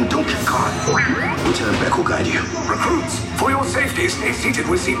 Hurry and don't get caught. Lieutenant Beck will guide you. Recruits, for your safety, stay seated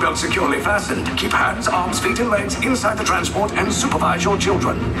with seatbelts securely fastened. Keep hands, arms, feet, and legs inside the transport and supervise your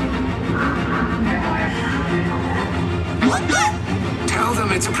children. Tell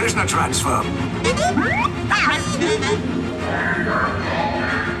them it's a prisoner transfer. Did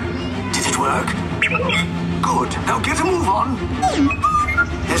it work? Good. Now get a move on.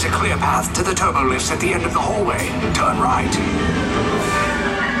 There's a clear path to the turbo lifts at the end of the hallway. Turn right.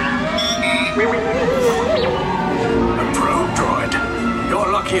 A probe droid. You're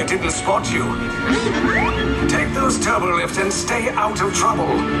lucky it didn't spot you. Take those turbo lifts and stay out of trouble.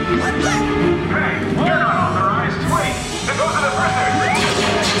 Hey, you're not authorized. Wait, those are the prisoners.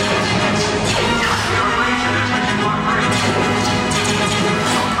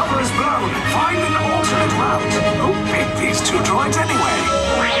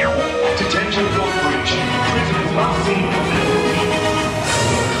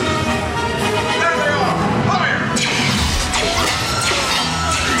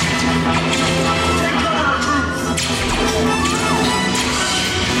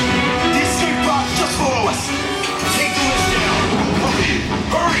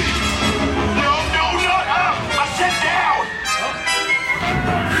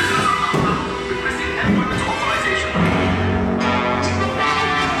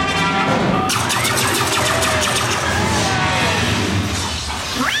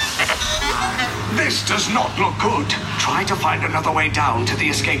 not look good. Try to find another way down to the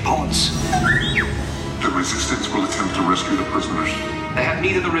escape pods. The Resistance will attempt to rescue the prisoners. They have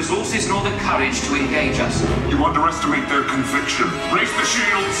neither the resources nor the courage to engage us. You underestimate their conviction. Raise the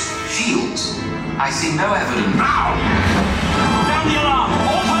shields! Shields? I see no evidence. Now! Sound the alarm!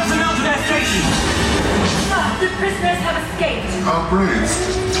 All personnel to their stations! Sir, the prisoners have escaped. How brave,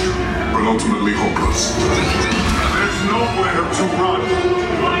 but ultimately hopeless. There's nowhere to run.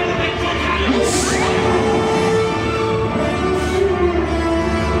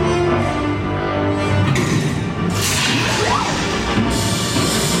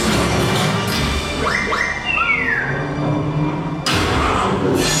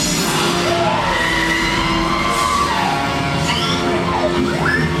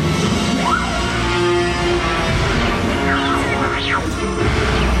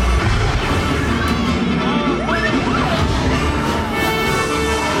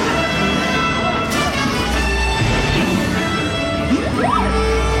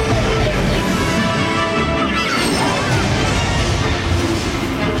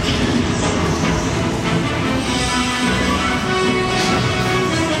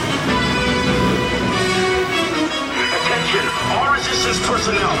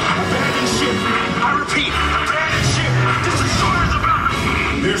 Personnel, abandon ship. I repeat, abandon ship. This destroyer's about.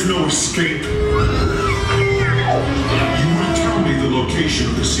 There's no escape. You will tell me the location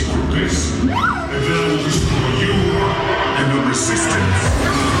of the secret base, and then I will destroy you and the Resistance.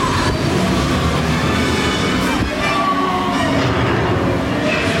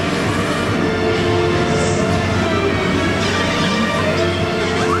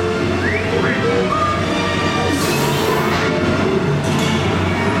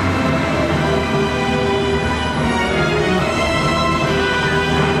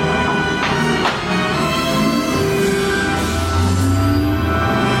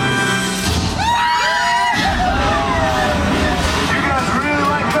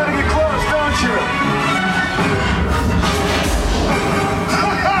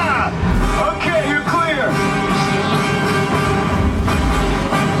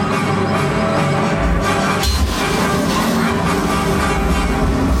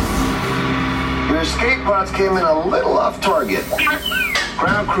 Came in a little off target.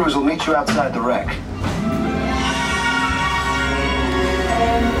 Ground crews will meet you outside the wreck.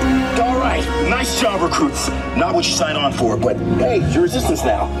 All right, nice job, recruits. Not what you signed on for, but hey, you're Resistance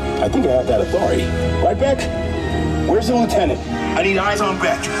now. I think I have that authority. Right, Beck? Where's the lieutenant? I need eyes on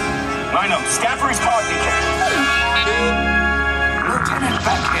Beck. I know, Scaffer is cognizant. Lieutenant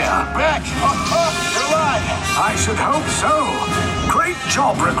Beck here. Beck! You're alive! I should hope so. Great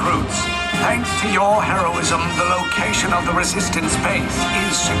job, recruits. Thanks to your heroism, the location of the Resistance base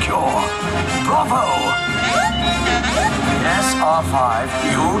is secure. Bravo! Yes, R5,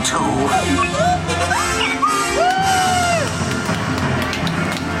 you too.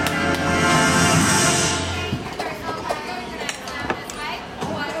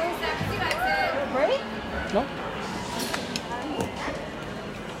 No.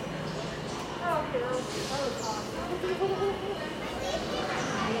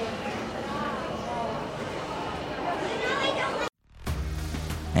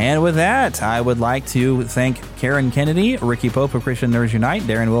 And with that, I would like to thank Karen Kennedy, Ricky Pope of Christian Nerds Unite,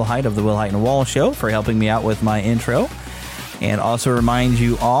 Darren Wilhite of the Wilhite and Wall Show for helping me out with my intro. And also remind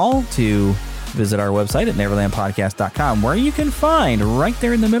you all to visit our website at neverlandpodcast.com, where you can find, right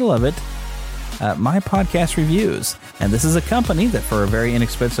there in the middle of it, my podcast reviews. And this is a company that for a very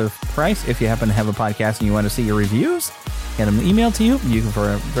inexpensive price, if you happen to have a podcast and you want to see your reviews, get them emailed to you. You can, for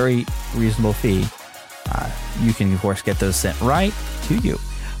a very reasonable fee, you can, of course, get those sent right to you.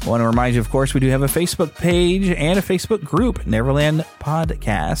 I want to remind you, of course, we do have a Facebook page and a Facebook group, Neverland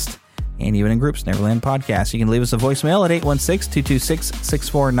Podcast, and even in groups, Neverland Podcast. You can leave us a voicemail at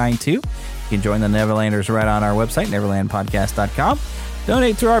 816-226-6492. You can join the Neverlanders right on our website, neverlandpodcast.com.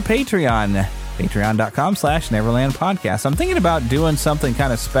 Donate through our Patreon, patreon.com/Neverland Podcast. I'm thinking about doing something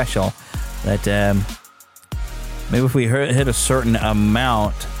kind of special that maybe if we hit a certain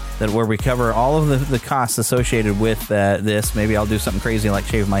amount, that where we cover all of the costs associated with this, maybe I'll do something crazy like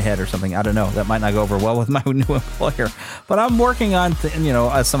shave my head or something. I don't know. That might not go over well with my new employer. But I'm working on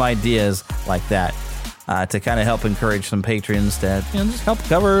some ideas like that to kind of help encourage some patrons to just help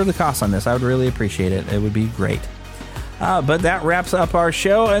cover the costs on this. I would really appreciate it. It would be great. But that wraps up our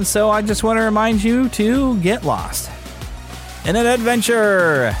show, and so I just want to remind you to get lost in an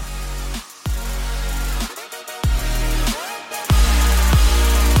adventure.